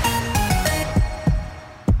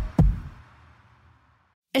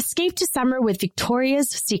 Escape to summer with Victoria's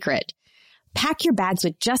Secret. Pack your bags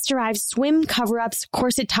with just arrived swim cover-ups,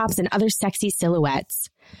 corset tops, and other sexy silhouettes.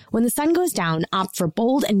 When the sun goes down, opt for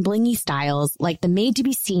bold and blingy styles like the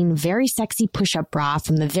made-to-be-seen Very Sexy Push-Up Bra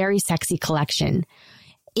from the Very Sexy collection.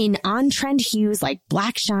 In on-trend hues like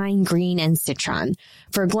black shine, green, and citron.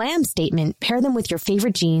 For a glam statement, pair them with your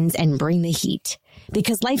favorite jeans and bring the heat.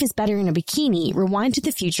 Because life is better in a bikini, rewind to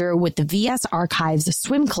the future with the VS Archives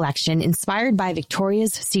swim collection inspired by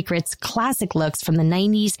Victoria's Secret's classic looks from the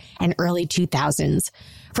 90s and early 2000s.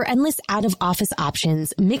 For endless out-of-office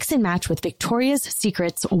options, mix and match with Victoria's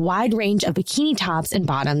Secret's wide range of bikini tops and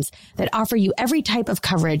bottoms that offer you every type of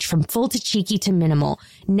coverage from full to cheeky to minimal,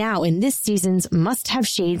 now in this season's must-have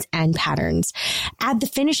shades and patterns. Add the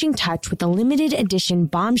finishing touch with the limited edition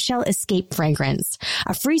Bombshell Escape fragrance,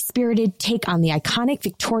 a free-spirited take on the iconic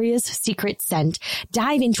Victoria's Secret scent.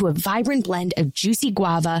 Dive into a vibrant blend of juicy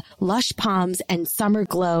guava, lush palms, and summer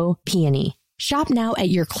glow peony. Shop now at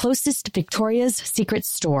your closest Victoria's Secret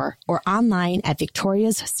store or online at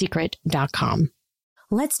victoriassecret.com.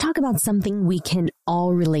 Let's talk about something we can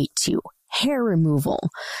all relate to. Hair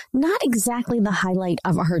removal. Not exactly the highlight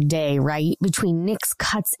of our day, right? Between Nick's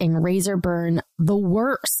cuts and razor burn, the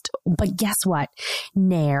worst. But guess what?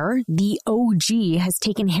 Nair, the OG, has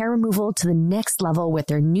taken hair removal to the next level with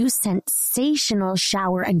their new sensational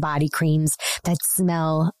shower and body creams that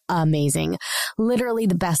smell amazing. Literally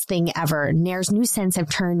the best thing ever. Nair's new scents have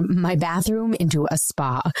turned my bathroom into a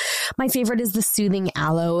spa. My favorite is the soothing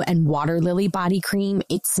aloe and water lily body cream.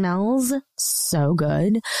 It smells so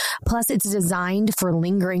good. Plus, it's designed for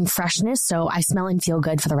lingering freshness, so I smell and feel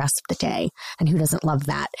good for the rest of the day. And who doesn't love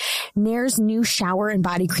that? Nair's new shower and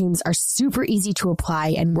body creams are super easy to apply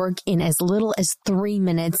and work in as little as 3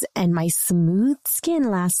 minutes, and my smooth skin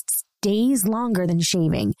lasts days longer than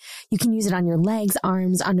shaving. You can use it on your legs,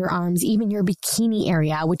 arms, underarms, even your bikini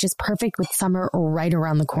area, which is perfect with summer right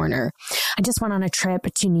around the corner. I just went on a trip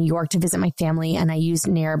to New York to visit my family, and I used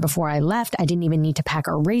Nair before I left. I didn't even need to pack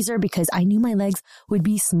a razor because I knew my legs would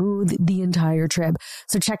be smooth the entire trip.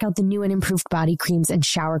 So check out the new and improved body creams and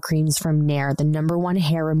shower creams from Nair, the #1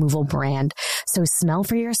 hair removal brand. So smell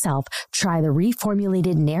for yourself. Try the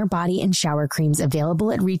reformulated Nair body and shower creams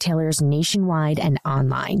available at retailers nationwide and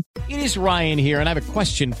online. It is Ryan here, and I have a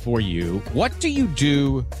question for you. What do you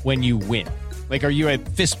do when you win? Like, are you a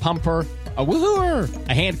fist pumper, a woohooer,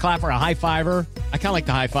 a hand clapper, a high fiver? I kind of like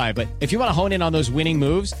the high five, but if you want to hone in on those winning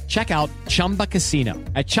moves, check out Chumba Casino.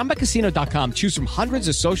 At ChumbaCasino.com, choose from hundreds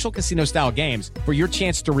of social casino-style games for your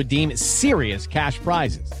chance to redeem serious cash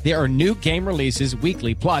prizes. There are new game releases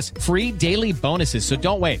weekly, plus free daily bonuses. So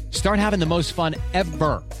don't wait. Start having the most fun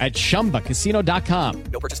ever at ChumbaCasino.com.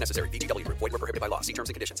 No purchase necessary. VGW Group. Void where prohibited by law. See terms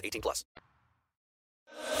and conditions. 18+.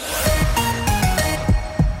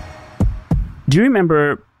 Do you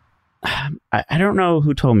remember, I don't know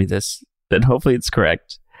who told me this, and hopefully it's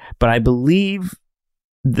correct, but I believe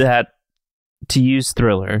that to use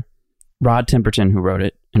Thriller, Rod Temperton, who wrote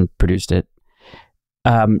it and produced it,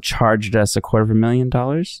 charged us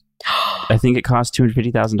 $250,000. I think it cost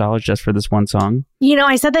 $250,000 just for this one song. You know,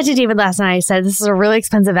 I said that to David last night. I said, this is a really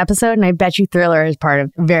expensive episode, and I bet you Thriller is part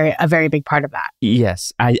of a very big part of that.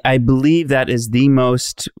 Yes, I believe that is the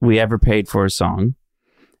most we ever paid for a song.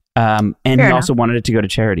 And Fair he enough. Also wanted it to go to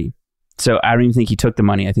charity. So I don't even think he took the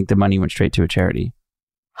money. I think the money went straight to a charity.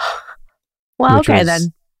 Well, okay,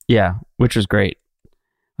 then. Yeah, which was great. I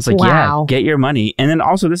was like, wow. Yeah, get your money. And then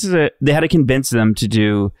also, they had to convince them to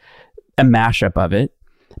do a mashup of it.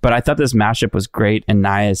 But I thought this mashup was great, and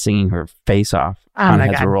Naya singing her face off on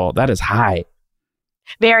Heads Will Roll. That is high.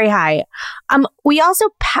 Very high. We also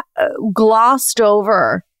glossed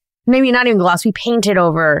over, maybe not even glossed, we painted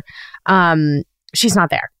over, She's Not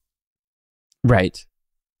There. Right.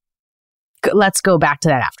 Let's go back to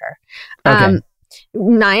that after. Okay.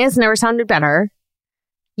 Naya's never sounded better.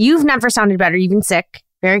 You've never sounded better. You've been sick.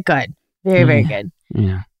 Very good. Very, very good.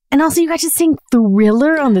 Yeah. And also, you got to sing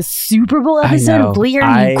Thriller on the Super Bowl episode of Glee.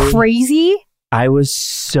 Are you crazy? I was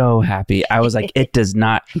so happy. I was like, it does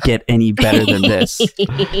not get any better than this.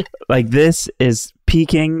 Like, this is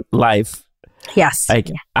peaking life. Yes.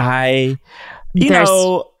 Like, I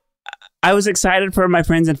was excited for my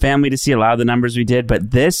friends and family to see a lot of the numbers we did,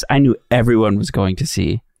 but this, I knew everyone was going to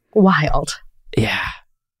see. Wild. Yeah.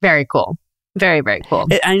 Very cool. Very, very cool.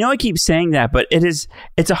 I know I keep saying that, but it's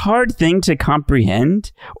a hard thing to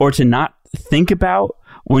comprehend or to not think about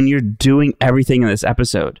when you're doing everything in this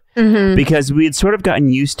episode. Mm-hmm. Because we had sort of gotten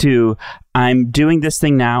used to, I'm doing this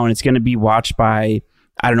thing now and it's going to be watched by,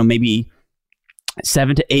 I don't know, maybe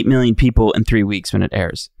 7 to 8 million people in 3 weeks when it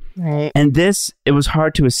airs. Right. And this, it was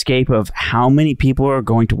hard to escape of how many people are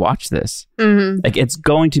going to watch this. Mm-hmm. Like, it's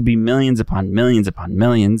going to be millions upon millions upon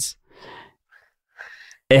millions.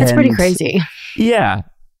 It's pretty crazy. Yeah.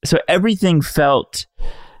 So everything felt,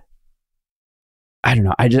 I don't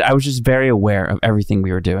know. I was just very aware of everything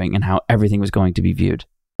we were doing and how everything was going to be viewed.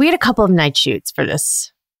 We had a couple of night shoots for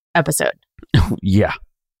this episode. Yeah.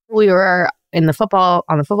 We were on the football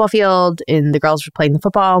field, and the girls were playing the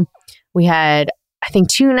football. We had, I think,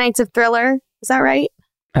 2 nights of Thriller. Is that right?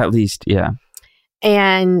 At least, yeah.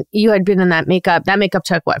 And you had been in that makeup. That makeup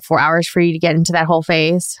took, 4 hours for you to get into that whole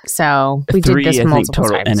phase? So we 3, did this multiple I think,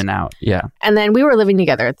 total times. in and out, yeah. And then we were living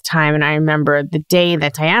together at the time, and I remember the day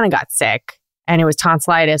that Diana got sick, and it was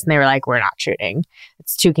tonsillitis, and they were like, we're not shooting.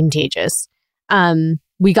 It's too contagious.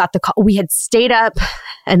 We got the call. We had stayed up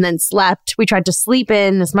and then slept. We tried to sleep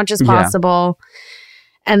in as much as possible.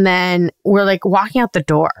 Yeah. And then we're like walking out the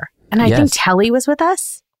door. And I think Telly was with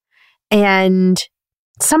us. And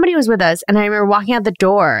somebody was with us. And I remember walking out the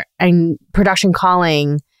door and production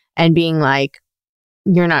calling and being like,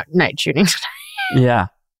 you're not night shooting tonight. Yeah.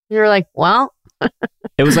 You were like, well.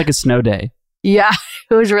 It was like a snow day. Yeah.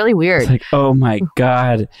 It was really weird. It's like, oh my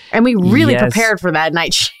God. And we really prepared for that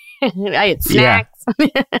night shoot. I had snacks.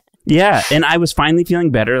 Yeah. And I was finally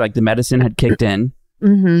feeling better. Like, the medicine had kicked in.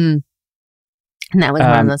 Mm-hmm. And that was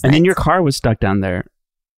one of those nights. And then your car was stuck down there.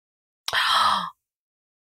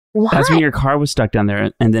 What? That's when your car was stuck down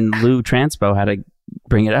there. And then Lou Transpo had to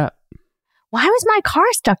bring it up. Why was my car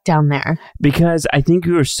stuck down there? Because I think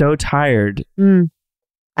we were so tired.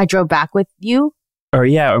 I drove back with you? Or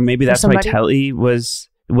maybe that's why Telly was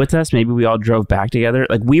with us. Maybe we all drove back together.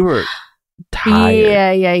 Like, we were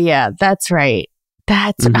tired. Yeah. That's right.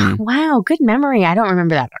 That's, wow, good memory. I don't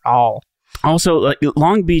remember that at all. Also, like,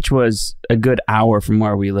 Long Beach was a good hour from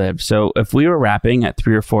where we lived. So if we were wrapping at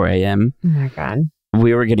 3 or 4 a.m., oh my God,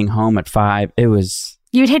 we were getting home at 5. It was...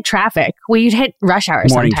 You'd hit traffic. Well, you'd hit rush hour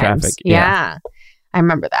morning sometimes. Traffic. Yeah. I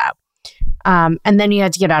remember that. And then you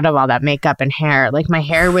had to get out of all that makeup and hair. Like, my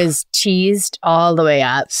hair was cheesed all the way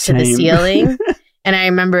up to the ceiling. And I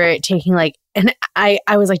remember it taking like, and I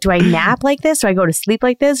was like, do I nap like this? Do I go to sleep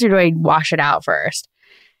like this? Or do I wash it out first?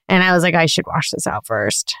 And I was like, I should wash this out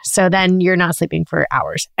first. So then you're not sleeping for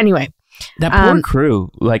hours. Anyway. That poor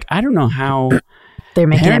crew. Like, I don't know how they're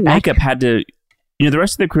making hair it and back. makeup had to... the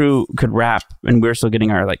rest of the crew could rap, and we were still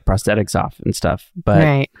getting our like prosthetics off and stuff. But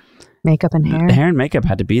right, makeup and hair. The hair and makeup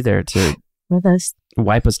had to be there to with us,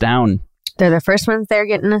 wipe us down. They're the first ones there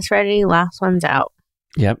getting us ready. Last ones out.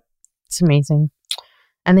 Yep, it's amazing.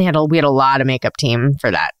 And we had a lot of makeup team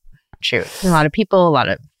for that shoot. A lot of people, a lot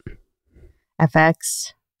of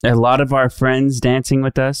FX, a lot of our friends dancing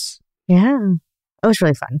with us. Yeah, it was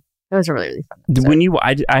really fun. It was a really, really fun episode. When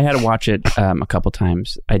I had to watch it a couple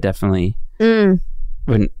times. I definitely.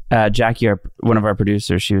 When Jackie, one of our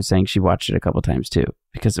producers, she was saying she watched it a couple times too,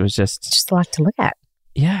 because it was just a lot to look at.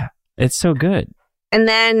 Yeah, it's so good. And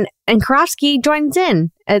then Karofsky joins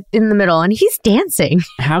in the middle, and he's dancing.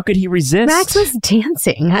 How could he resist? Max was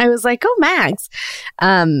dancing. I was like, "Oh, Max!"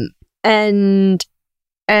 And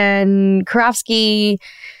Karofsky.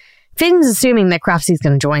 Finn's assuming that Karofsky's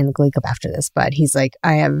going to join the Glee Club after this, but he's like,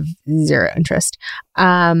 "I have zero interest."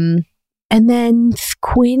 And then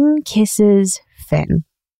Quinn kisses Finn.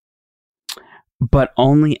 But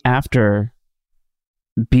only after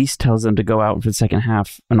Beast tells them to go out for the second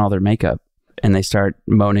half in all their makeup. And they start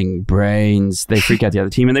moaning brains. They freak out the other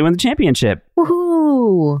team and they win the championship.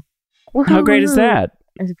 Woohoo! How great is that?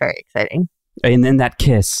 It was very exciting. And then that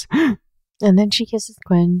kiss. And then she kisses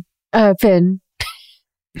Finn. Quinn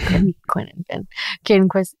and Finn.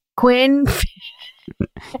 Quinn.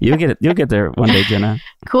 You'll get there one day, Jenna.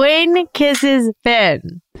 Quinn kisses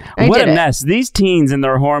Finn. What a mess. These teens and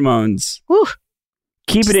their hormones. Whew.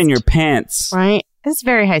 Keep it in your pants. Right? It's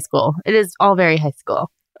very high school. It is all very high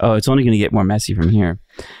school. Oh, it's only going to get more messy from here.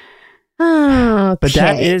 Okay. But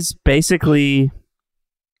that is basically...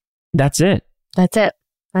 That's it.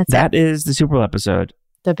 That is the Super Bowl episode.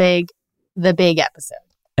 The big episode.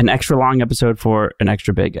 An extra long episode for an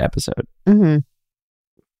extra big episode. Mm-hmm.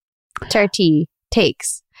 Turkey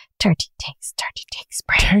takes brains.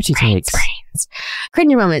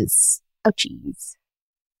 Cringe moments. Oh, jeez.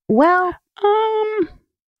 Well,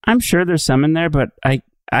 I'm sure there's some in there, but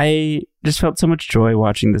I just felt so much joy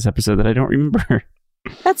watching this episode that I don't remember.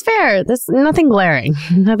 That's fair. There's nothing glaring.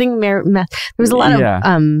 Nothing. There was a lot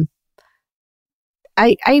of.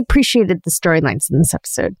 I appreciated the storylines in this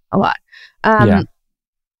episode a lot.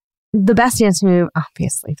 The best dance move,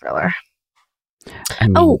 obviously, Thriller. I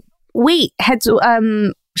mean, wait,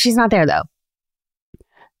 she's not there though.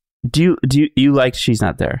 Do you like She's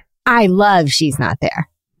Not There? I love She's Not There.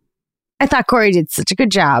 I thought Corey did such a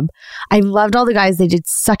good job. I loved all the guys. They did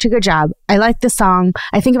such a good job. I like the song.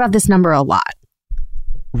 I think about this number a lot.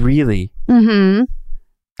 Really? Mm-hmm.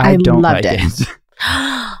 I don't loved like it.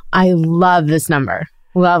 I love this number.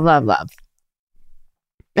 Love.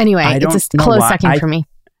 Anyway, it's a close second for me.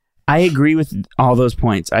 I agree with all those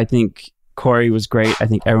points. I think Corey was great. I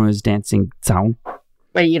think everyone was dancing song.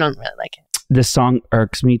 But you don't really like it. The song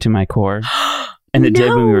irks me to my core. And it did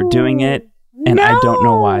when we were doing it. And I don't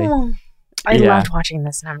know why. I loved watching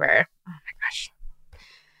this number. Oh my gosh.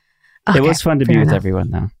 Okay, it was fun to be with everyone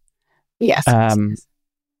though. Yes.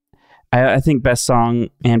 I think best song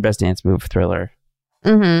and best dance move, Thriller.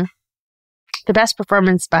 Mm-hmm. The best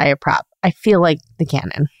performance by a prop. I feel like the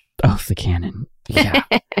cannon. Oh, the cannon. Yeah.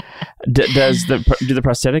 Do the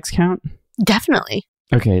prosthetics count? Definitely.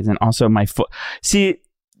 Okay, then also my foot. See,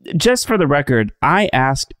 just for the record, I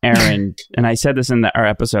asked Aaron, and I said this in our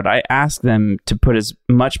episode, I asked them to put as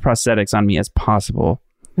much prosthetics on me as possible.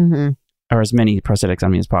 Mm-hmm. Or as many prosthetics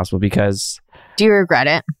on me as possible because... Do you regret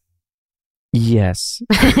it? Yes.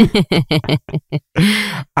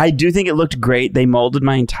 I do think it looked great. They molded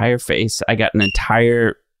my entire face. I got an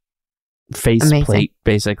entire face plate,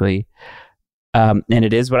 basically. And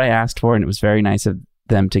it is what I asked for, and it was very nice of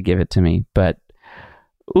them to give it to me. But,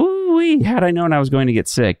 had I known I was going to get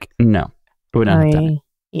sick, no. I would not have done it.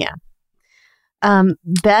 Yeah.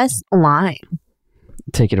 Best line.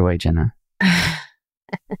 Take it away, Jenna.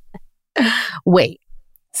 Wait,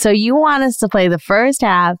 so you want us to play the first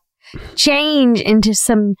half, change into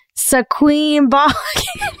some Sequeen ball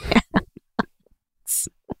games?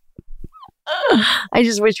 I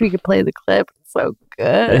just wish we could play the clip. It's so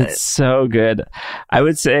good. It's so good. I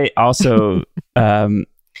would say also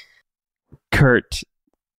Kurt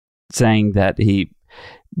saying that he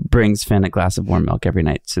brings Finn a glass of warm milk every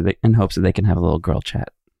night in hopes that they can have a little girl chat.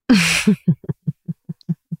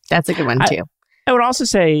 That's a good one too. I would also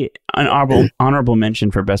say an honorable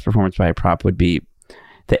mention for best performance by a prop would be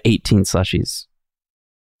the 18 slushies.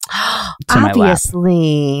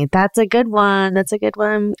 Obviously, that's a good one. Before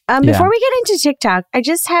we get into TikTok, I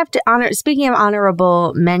just have to speaking of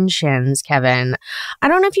honorable mentions, Kevin, I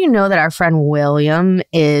don't know if you know that our friend William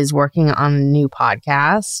is working on a new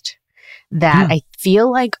podcast that I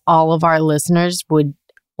feel like all of our listeners would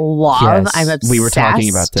love. Yes, I'm obsessed. We were talking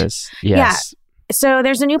about this. Yes. Yeah. So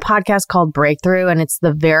there's a new podcast called Breakthrough, and it's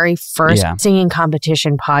the very first singing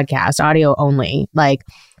competition podcast, audio only. Like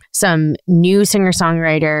some new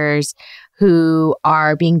singer-songwriters who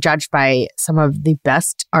are being judged by some of the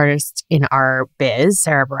best artists in our biz,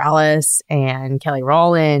 Sarah Bareilles and Kelly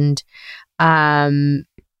Rowland. And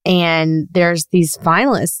there's these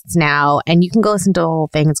finalists now, and you can go listen to the whole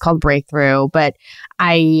thing. It's called Breakthrough. But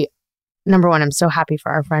number one, I'm so happy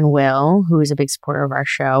for our friend Will, who is a big supporter of our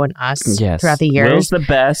show and us throughout the years. Will's the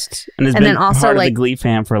best, and has been also, part of the Glee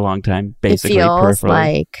fam for a long time, basically.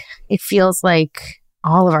 It feels like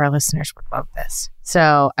all of our listeners would love this.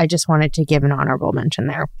 So I just wanted to give an honorable mention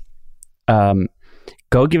there.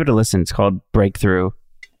 Go give it a listen. It's called Breakthrough.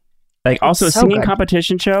 Also a singing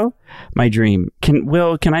competition show. My dream.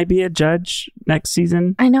 Can I be a judge next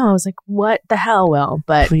season? I know. I was like, what the hell, Will?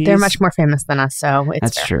 But Please? They're much more famous than us, so it's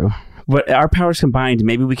That's true. But our powers combined,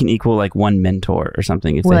 maybe we can equal one mentor or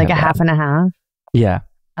something. If a half and a half? Yeah.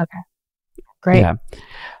 Okay. Great. Yeah.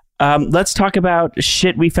 Let's talk about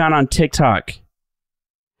shit we found on TikTok.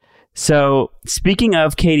 So speaking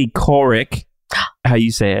of Katie Couric, how you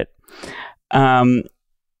say it,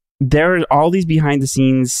 there are all these behind the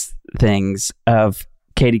scenes things of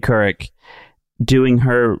Katie Couric doing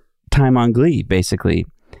her time on Glee, basically.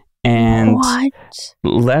 And how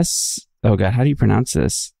do you pronounce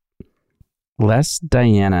this? Less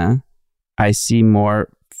Diana, I see more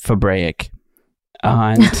Fabraic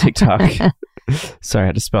on TikTok. Sorry, I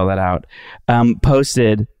had to spell that out.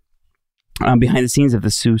 Posted behind the scenes of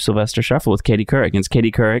the Sylvester Shuffle with Katie Couric. And it's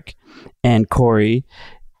Katie Couric and Corey.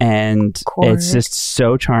 And it's just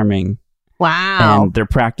so charming. Wow. And they're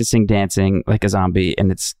practicing dancing like a zombie,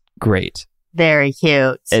 and it's great. Very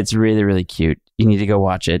cute. It's really, really cute. You need to go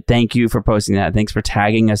watch it. Thank you for posting that. Thanks for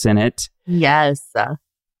tagging us in it. Yes.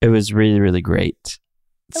 It was really, really great.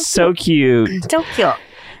 So cute. So cute.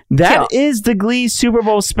 That is the Glee Super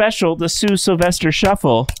Bowl special, the Sylvester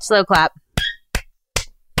Shuffle. Slow clap.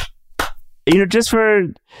 Just for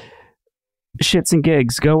shits and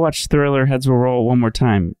gigs, go watch Thriller Heads Will Roll one more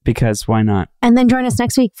time, because why not? And then join us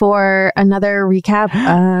next week for another recap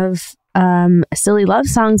of Silly Love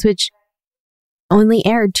Songs, which only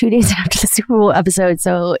aired 2 days after the Super Bowl episode.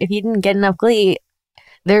 So if you didn't get enough Glee,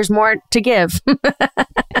 there's more to give.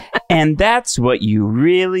 And that's what you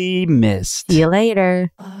really missed. See you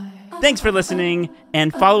later. Thanks for listening,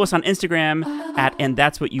 and follow us on Instagram at And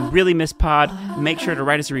That's What You Really Missed Pod. Make sure to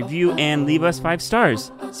write us a review and leave us 5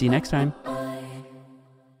 stars. See you next time.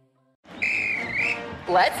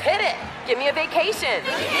 Let's hit it. Give me a vacation.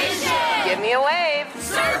 Give me a wave.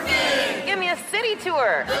 Surfing. Give me a city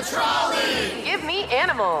tour. The trolley. Give me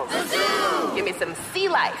animals. The zoo. Give me some sea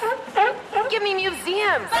life. Give me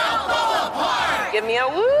museums. Balboa Park. Give me a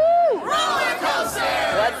woo. Roller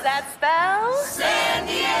coaster. What's that spell? San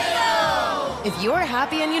Diego. If you're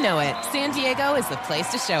happy and you know it, San Diego is the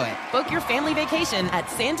place to show it. Book your family vacation at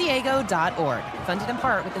sandiego.org. Funded in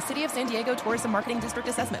part with the City of San Diego Tourism Marketing District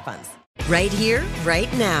Assessment Funds. Right here,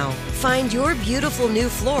 right now. Find your beautiful new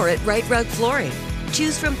floor at Right Rug Flooring.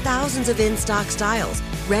 Choose from thousands of in-stock styles,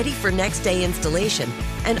 ready for next day installation,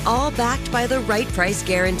 and all backed by the right price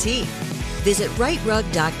guarantee. Visit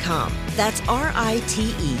rightrug.com. That's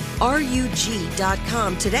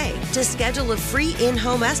RITERUG.com today to schedule a free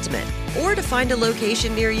in-home estimate or to find a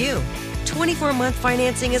location near you. 24-month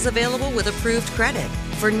financing is available with approved credit.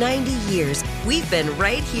 For 90 years, we've been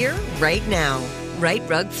right here, right now. Right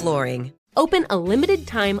Rug Flooring. Open a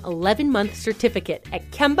limited-time 11-month certificate at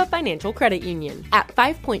Kemba Financial Credit Union. At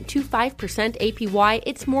 5.25% APY,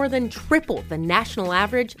 it's more than triple the national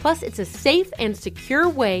average, plus it's a safe and secure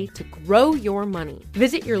way to grow your money.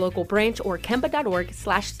 Visit your local branch or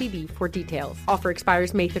kemba.org/CD for details. Offer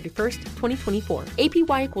expires May 31st, 2024.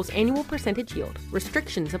 APY equals annual percentage yield.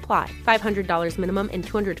 Restrictions apply. $500 minimum and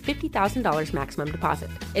 $250,000 maximum deposit.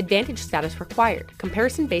 Advantage status required.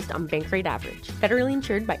 Comparison based on bank rate average. Federally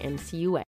insured by NCUA.